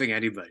not helping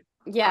anybody.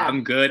 Yeah.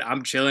 I'm good.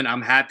 I'm chilling.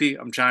 I'm happy.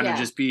 I'm trying to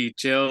just be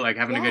chill, like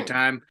having a good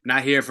time.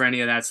 Not here for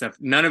any of that stuff.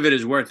 None of it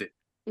is worth it.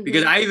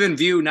 Because I even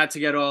view, not to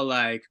get all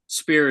like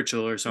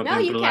spiritual or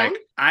something, but like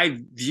I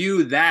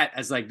view that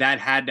as like that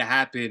had to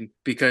happen,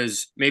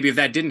 because maybe if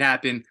that didn't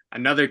happen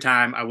another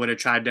time, I would have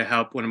tried to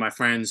help one of my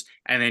friends,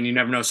 and then you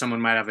never know,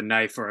 someone might have a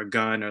knife or a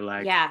gun, or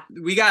like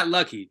we got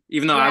lucky,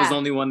 even though I was the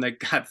only one that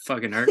got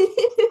fucking hurt.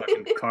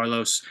 Fucking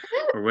Carlos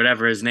or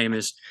whatever his name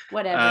is.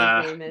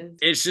 Whatever his name is.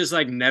 It's just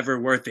like never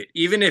worth it.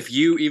 Even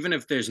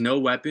if there's no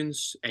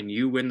weapons and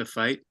you win the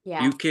fight,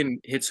 you can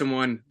hit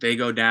someone, they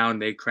go down,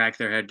 they crack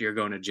their head, you're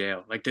going to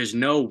jail. Like there's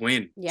no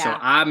win. Yeah. So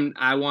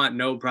I want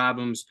no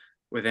problems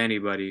with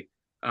anybody.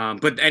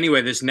 But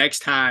anyway, this next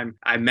time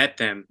I met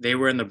them, they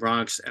were in the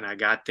Bronx, and I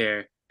got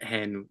there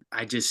and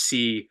I just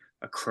see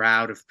a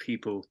crowd of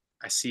people.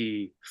 I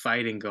see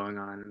fighting going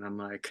on, and I'm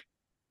like,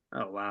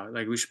 oh wow,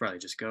 like we should probably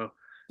just go.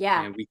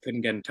 Yeah. And we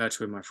couldn't get in touch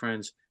with my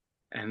friends.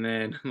 And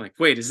then I'm like,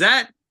 wait, is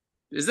that?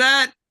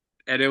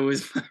 And it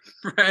was my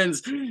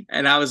friends.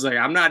 And I was like,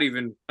 I'm not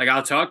even like,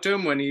 I'll talk to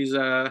him when he's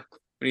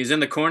in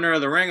the corner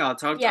of the ring. I'll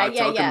talk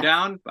him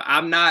down, but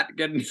I'm not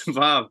getting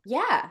involved.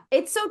 Yeah.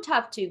 It's so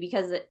tough too,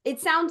 because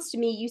it sounds to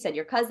me, you said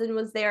your cousin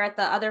was there at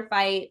the other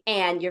fight,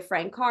 and your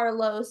friend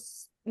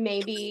Carlos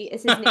maybe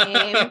is his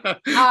name.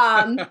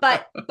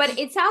 But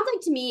it sounds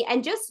like to me,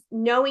 and just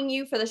knowing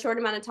you for the short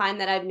amount of time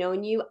that I've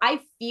known you, I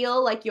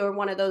feel like you're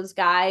one of those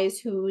guys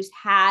who's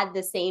had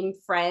the same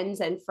friends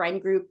and friend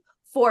group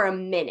for a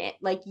minute.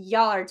 Like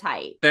y'all are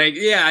tight.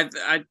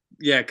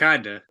 Yeah,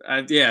 kind of.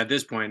 At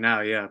this point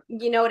now, yeah.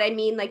 You know what I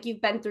mean? Like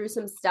you've been through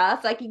some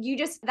stuff. Like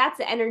that's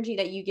the energy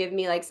that you give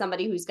me, like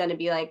somebody who's going to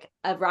be like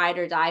a ride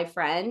or die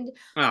friend.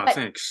 Oh, but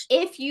thanks.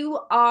 If you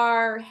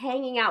are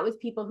hanging out with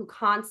people who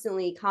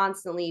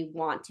constantly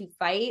want to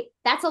fight,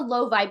 that's a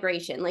low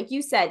vibration. Like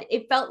you said,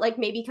 it felt like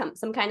maybe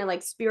some kind of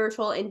like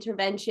spiritual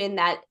intervention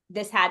that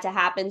this had to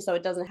happen so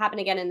it doesn't happen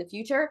again in the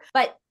future.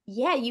 But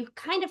yeah, you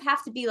kind of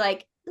have to be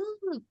like,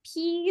 ooh,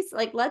 peace.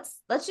 Like let's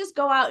just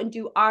go out and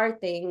do our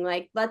thing.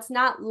 Like let's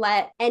not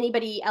let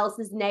anybody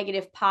else's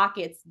negative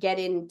pockets get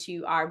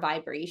into our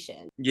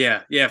vibration.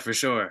 Yeah, for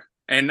sure.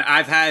 And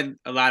I've had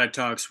a lot of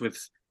talks with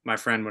my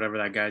friend, whatever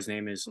that guy's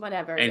name is.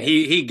 Whatever. And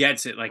he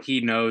gets it. Like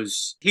he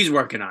knows he's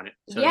working on it.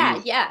 So yeah.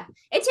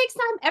 It takes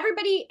time.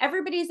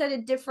 Everybody's at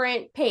a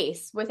different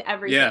pace with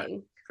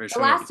everything. Yeah. Sure. The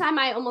last time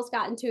I almost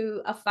got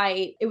into a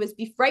fight, it was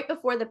right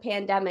before the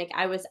pandemic.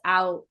 I was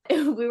out.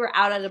 We were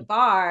out at a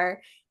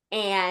bar,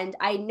 and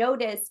I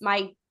noticed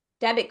my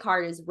debit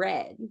card is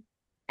red.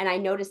 And I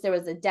noticed there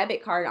was a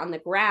debit card on the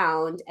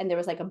ground, and there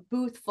was like a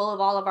booth full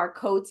of all of our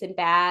coats and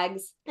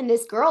bags. And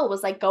this girl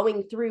was like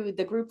going through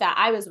the group that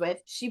I was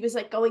with. She was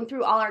like going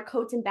through all our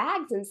coats and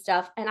bags and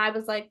stuff. And I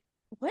was like,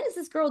 what is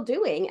this girl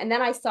doing? And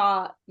then I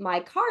saw my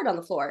card on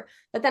the floor,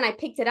 but then I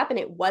picked it up and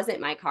it wasn't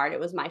my card. It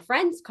was my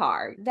friend's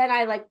card. Then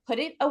I like put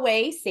it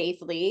away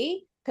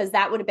safely, because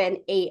that would have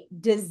been a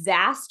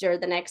disaster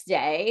the next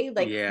day.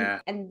 Like, yeah.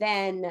 And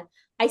then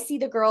I see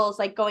the girls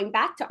like going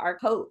back to our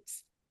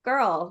coats.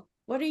 Girl,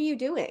 what are you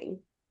doing?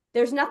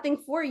 There's nothing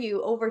for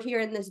you over here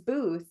in this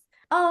booth.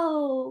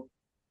 Oh,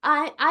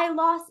 I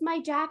lost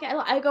my jacket.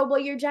 I go, well,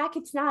 your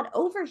jacket's not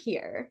over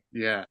here.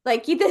 Yeah.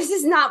 Like, this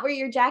is not where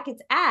your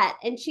jacket's at.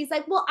 And she's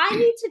like, well, I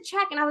need to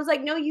check. And I was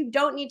like, no, you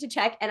don't need to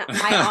check. And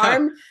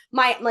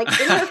like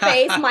in her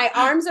face, my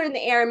arms are in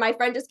the air. And my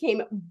friend just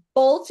came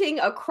bolting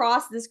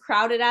across this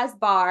crowded ass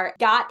bar,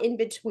 got in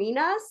between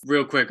us.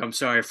 Real quick, I'm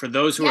sorry. For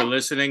those who are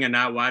listening and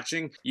not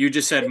watching, you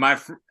just said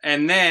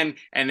and then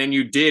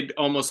you did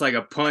almost like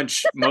a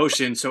punch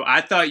motion. So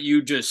I thought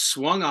you just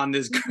swung on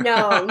this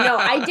girl. No,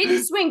 I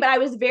didn't swing, but I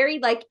was very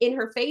like in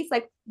her face,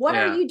 like, what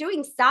are Yeah. you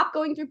doing? Stop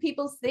going through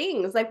people's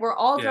things. Like, we're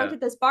all drunk Yeah.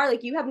 at this bar.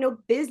 Like, you have no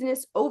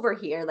business over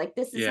here. Like,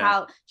 this is Yeah.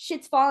 how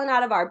shit's falling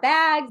out of our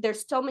bags.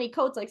 There's so many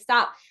coats. Like,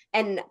 stop.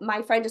 And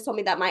my friend just told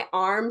me that my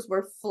arms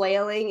were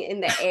flailing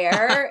in the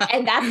air.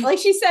 And that's like,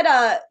 she said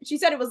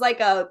it was like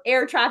a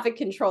air traffic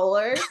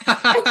controller.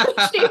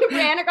 She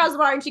ran across the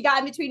bar and she got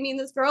in between me and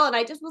this girl. And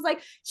I just was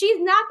like, she's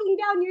knocking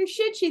down your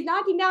shit. She's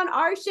knocking down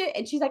our shit.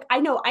 And she's like,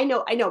 I know,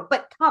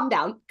 but calm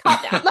down.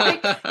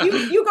 Like,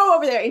 you go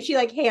over there. And she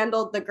like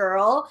handled the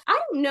girl. I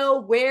don't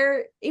know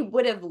where it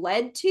would have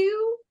led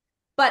to,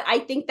 but I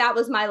think that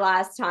was my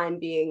last time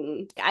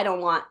being, I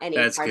don't want any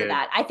That's part good. of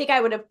that. I think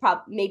I would have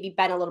maybe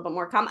been a little bit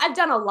more calm. I've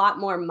done a lot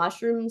more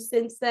mushrooms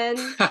since then.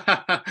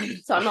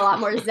 So I'm a lot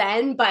more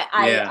zen, but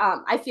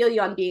I feel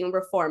you on being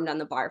reformed on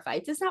the bar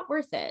fights. It's not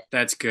worth it.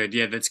 That's good.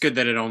 Yeah, that's good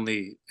that it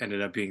only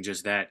ended up being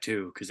just that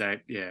too. Cause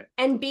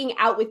and being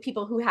out with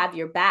people who have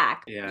your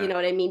back. Yeah. You know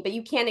what I mean? But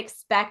you can't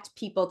expect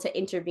people to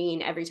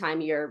intervene every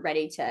time you're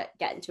ready to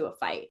get into a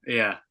fight.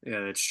 Yeah,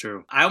 that's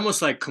true. I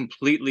almost like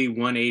completely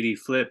 180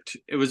 flipped.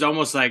 It was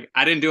almost like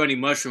I didn't do any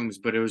mushrooms,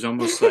 but it was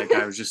almost like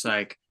I was just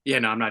like, yeah,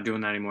 no, I'm not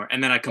doing that anymore.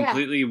 And then I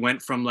completely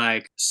went from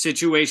like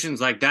situations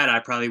like that. I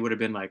probably would have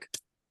been like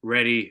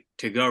ready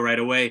to go right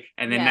away.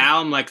 And then now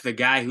I'm like the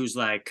guy who's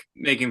like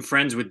making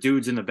friends with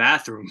dudes in the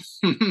bathroom.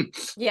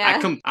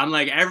 I'm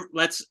like,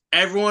 let's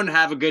everyone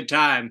have a good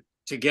time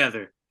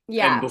together.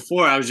 Yeah. And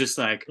before I was just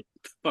like,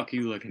 fuck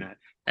you looking at?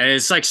 And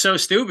it's like so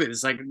stupid.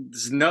 It's like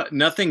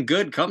nothing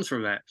good comes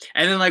from that.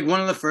 And then like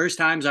one of the first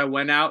times I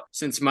went out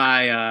since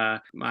my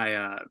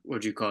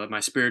what'd you call it?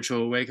 My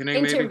spiritual awakening,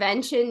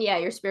 intervention. Maybe? Yeah,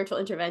 your spiritual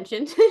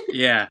intervention.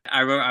 Yeah,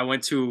 I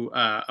went to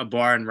a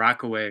bar in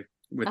Rockaway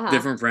with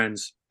different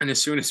friends, and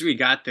as soon as we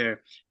got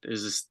there,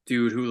 there's this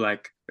dude who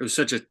like it was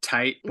such a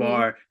tight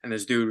bar, and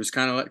this dude was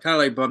kind of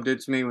like bumped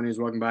into me when he was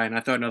walking by, and I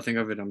thought nothing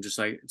of it. I'm just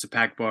like, it's a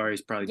packed bar.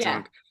 He's probably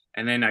drunk.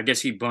 And then I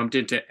guess he bumped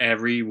into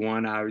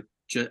everyone.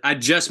 I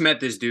just met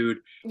this dude.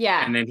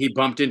 Yeah. And then he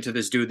bumped into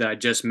this dude that I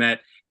just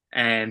met.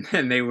 And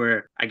they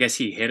were, I guess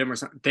he hit him or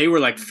something. They were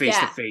like face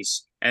to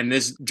face. And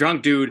this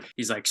drunk dude,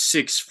 he's like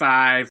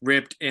 6'5",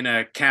 ripped in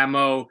a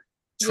camo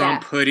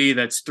Trump hoodie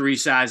that's 3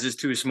 sizes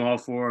too small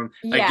for him.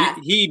 Like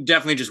he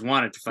definitely just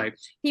wanted to fight.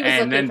 He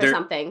was looking for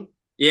something.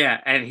 Yeah.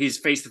 And he's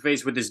face to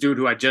face with this dude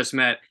who I just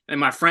met. And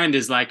my friend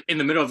is like in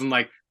the middle of him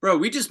like, bro,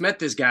 we just met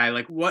this guy.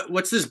 Like,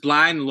 what's this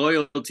blind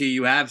loyalty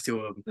you have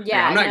to him?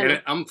 Yeah,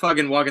 like, I'm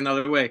fucking walking the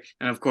other way.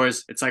 And of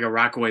course, it's like a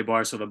Rockaway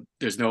bar, so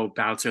there's no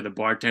bouncer. The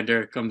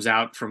bartender comes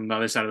out from the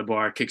other side of the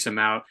bar, kicks him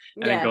out,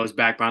 and then goes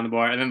back behind the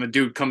bar. And then the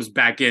dude comes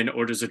back in,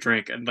 orders a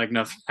drink, and like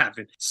nothing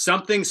happened.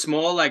 Something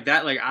small like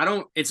that. Like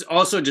it's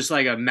also just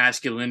like a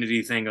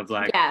masculinity thing of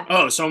like,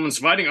 oh, someone's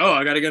fighting. Oh,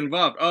 I gotta get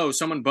involved. Oh,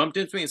 someone bumped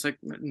into me. It's like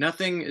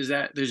nothing is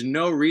that. There's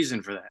no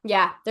reason for that.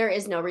 Yeah, there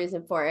is no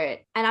reason for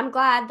it. And I'm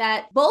glad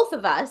that both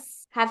of us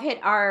have hit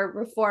our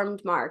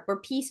reformed mark.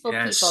 We're peaceful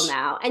people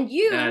now. And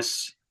you,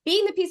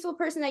 being the peaceful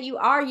person that you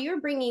are,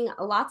 you're bringing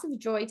lots of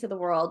joy to the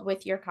world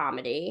with your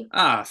comedy.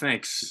 Ah,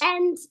 thanks.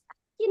 And,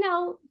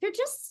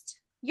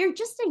 you're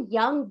just a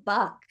young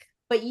buck,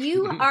 but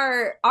you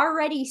are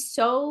already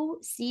so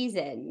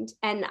seasoned.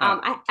 And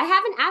I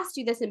haven't asked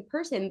you this in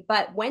person,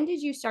 but when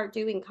did you start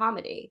doing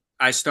comedy?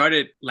 I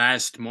started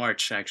last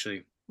March,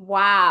 actually.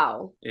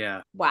 Wow.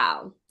 Yeah.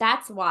 Wow.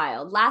 That's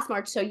wild. Last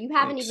March. So you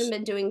haven't even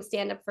been doing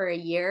stand-up for a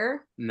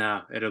year?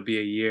 No, it'll be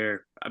a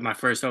year. My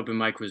first open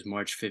mic was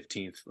March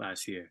 15th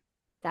last year.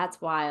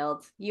 That's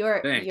wild.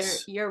 You're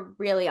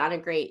really on a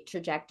great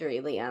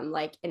trajectory, Liam,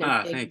 like in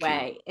a big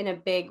way. In a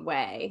big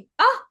way.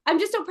 Oh, I'm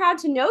just so proud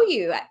to know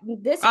you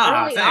this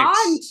early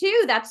on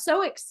too. That's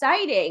so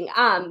exciting.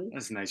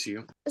 That's nice of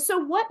you. So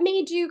what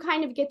made you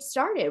kind of get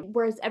started?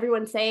 Was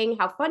everyone saying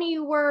how funny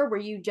you were? Were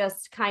you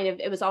just kind of,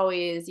 it was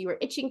always, you were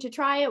itching to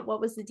try it?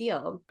 What was the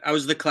deal? I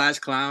was the class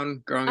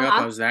clown growing up.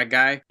 I was that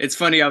guy. It's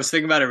funny. I was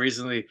thinking about it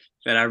recently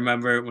that I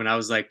remember when I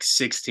was like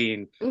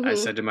 16, I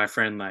said to my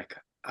friend, like,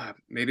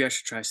 maybe I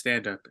should try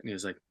stand up. And he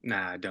was like,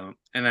 nah, I don't.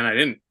 And then I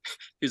didn't.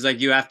 He was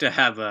like, you have to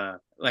have a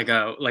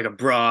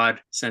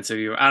broad sense of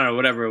humor. I don't know,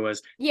 whatever it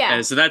was. Yeah.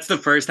 And so that's the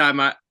first time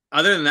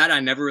other than that, I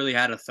never really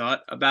had a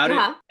thought about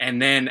it.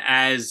 And then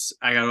as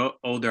I got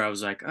older, I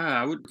was like,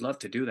 I would love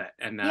to do that.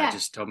 And I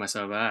just told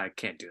myself, I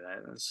can't do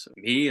that. That's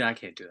me. I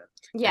can't do that.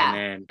 Yeah. And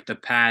then the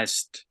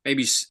past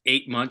maybe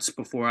 8 months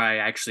before I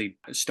actually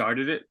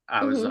started it,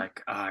 I was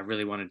like, I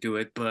really want to do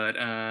it, but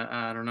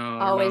I don't know.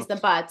 Always the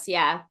buts.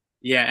 Yeah.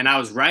 Yeah, and I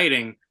was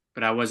writing,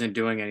 but I wasn't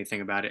doing anything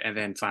about it. And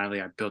then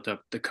finally I built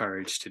up the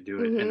courage to do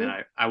it. And then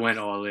I went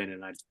all in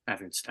and I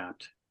haven't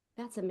stopped.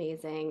 That's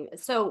amazing.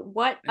 So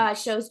what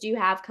shows do you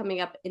have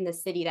coming up in the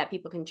city that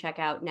people can check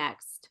out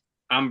next?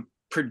 I'm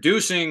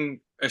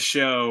producing a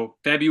show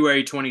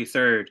February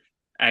 23rd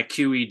at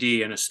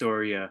QED in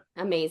Astoria.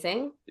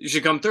 Amazing. You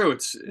should come through.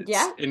 It's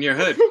in your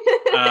hood.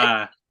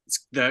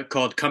 It's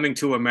called Coming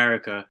to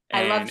America.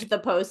 I loved the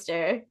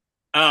poster.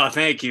 Oh,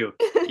 thank you.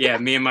 Yeah,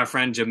 me and my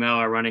friend Jamel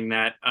are running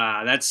that.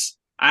 I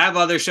have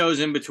other shows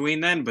in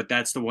between then, but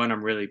that's the one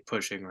I'm really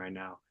pushing right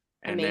now.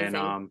 And then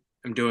I'm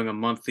doing a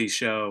monthly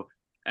show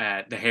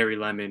at the Harry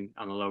Lemon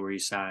on the Lower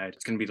East Side.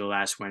 It's going to be the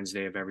last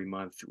Wednesday of every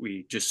month.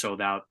 We just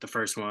sold out the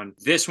first one.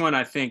 This one,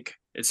 I think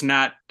it's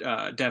not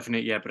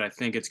definite yet, but I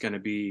think it's going to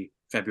be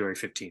February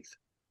 15th.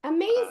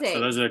 Amazing. So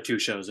those are the 2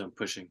 shows I'm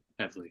pushing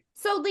heavily.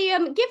 So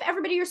Liam, give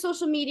everybody your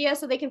social media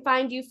so they can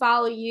find you,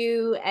 follow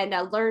you, and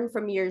learn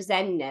from your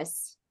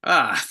zenness.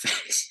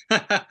 Thanks.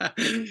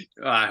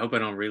 I hope I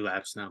don't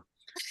relapse now.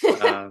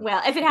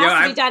 Well, if it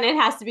has to be done, it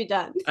has to be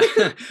done.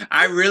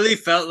 I really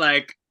felt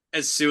like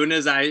as soon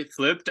as I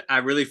flipped, I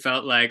really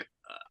felt like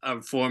a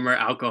former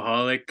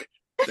alcoholic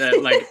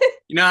that like,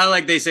 you know how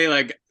like they say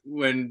like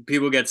when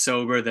people get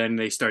sober, then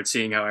they start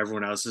seeing how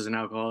everyone else is an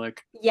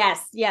alcoholic.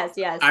 Yes.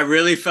 I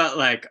really felt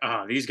like,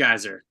 oh, these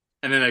guys are,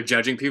 and then they're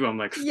judging people. I'm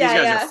like, these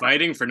guys are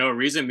fighting for no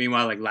reason.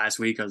 Meanwhile, like last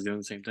week I was doing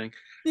the same thing.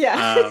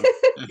 Yeah.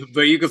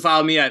 But you can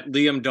follow me at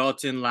Liam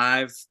Dalton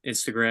Live,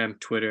 Instagram,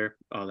 Twitter,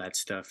 all that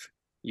stuff,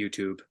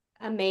 YouTube.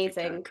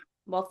 Amazing. TikTok.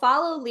 Well,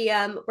 follow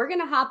Liam. We're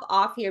going to hop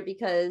off here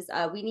because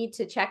we need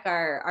to check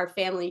our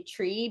family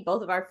tree.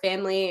 Both of our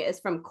family is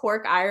from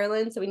Cork,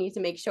 Ireland. So we need to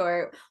make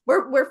sure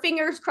we're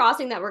fingers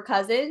crossing that we're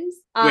cousins.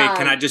 Wait,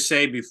 can I just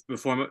say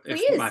before, if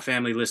please. My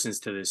family listens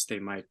to this, they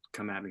might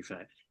come at me for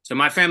that. So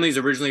my family is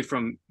originally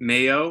from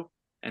Mayo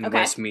and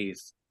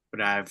Westmeath,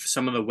 but I have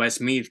some of the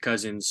Westmeath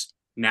cousins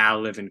now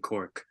live in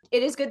Cork.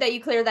 It is good that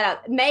you clear that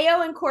out.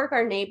 Mayo and Cork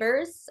are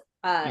neighbors.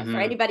 For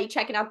anybody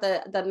checking out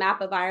the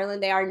map of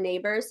Ireland, they are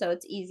neighbors, so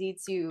it's easy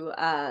to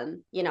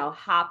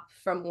hop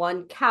from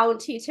one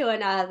county to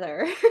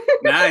another.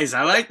 Nice,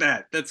 I like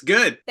that. That's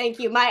good. Thank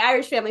you. My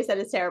Irish family said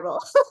it's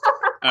terrible.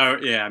 Oh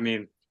yeah, I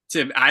mean,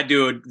 I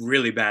do a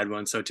really bad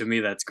one, so to me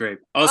that's great.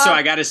 Also,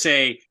 I gotta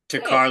say to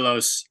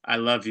Carlos, I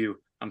love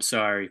you. I'm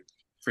sorry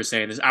for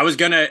saying this. I was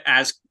gonna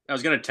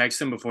text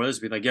him before this,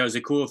 be like, yo, is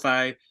it cool if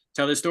I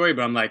tell this story?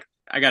 But I'm like,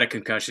 I got a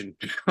concussion.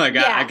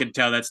 I could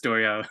tell that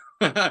story out.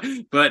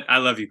 But I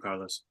love you,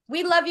 Carlos.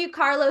 We love you,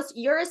 Carlos.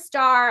 You're a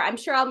star. I'm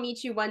sure I'll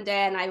meet you one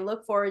day and I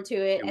look forward to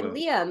it. And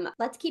Liam,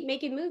 let's keep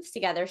making moves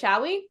together,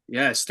 shall we?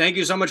 Yes. Thank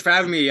you so much for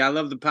having me. I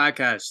love the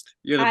podcast.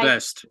 You're the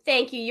best.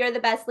 Thank you. You're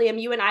the best,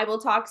 Liam. You and I will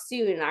talk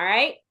soon. All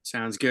right.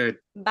 Sounds good.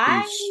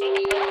 Bye.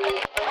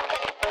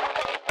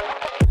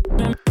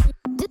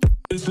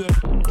 Peace.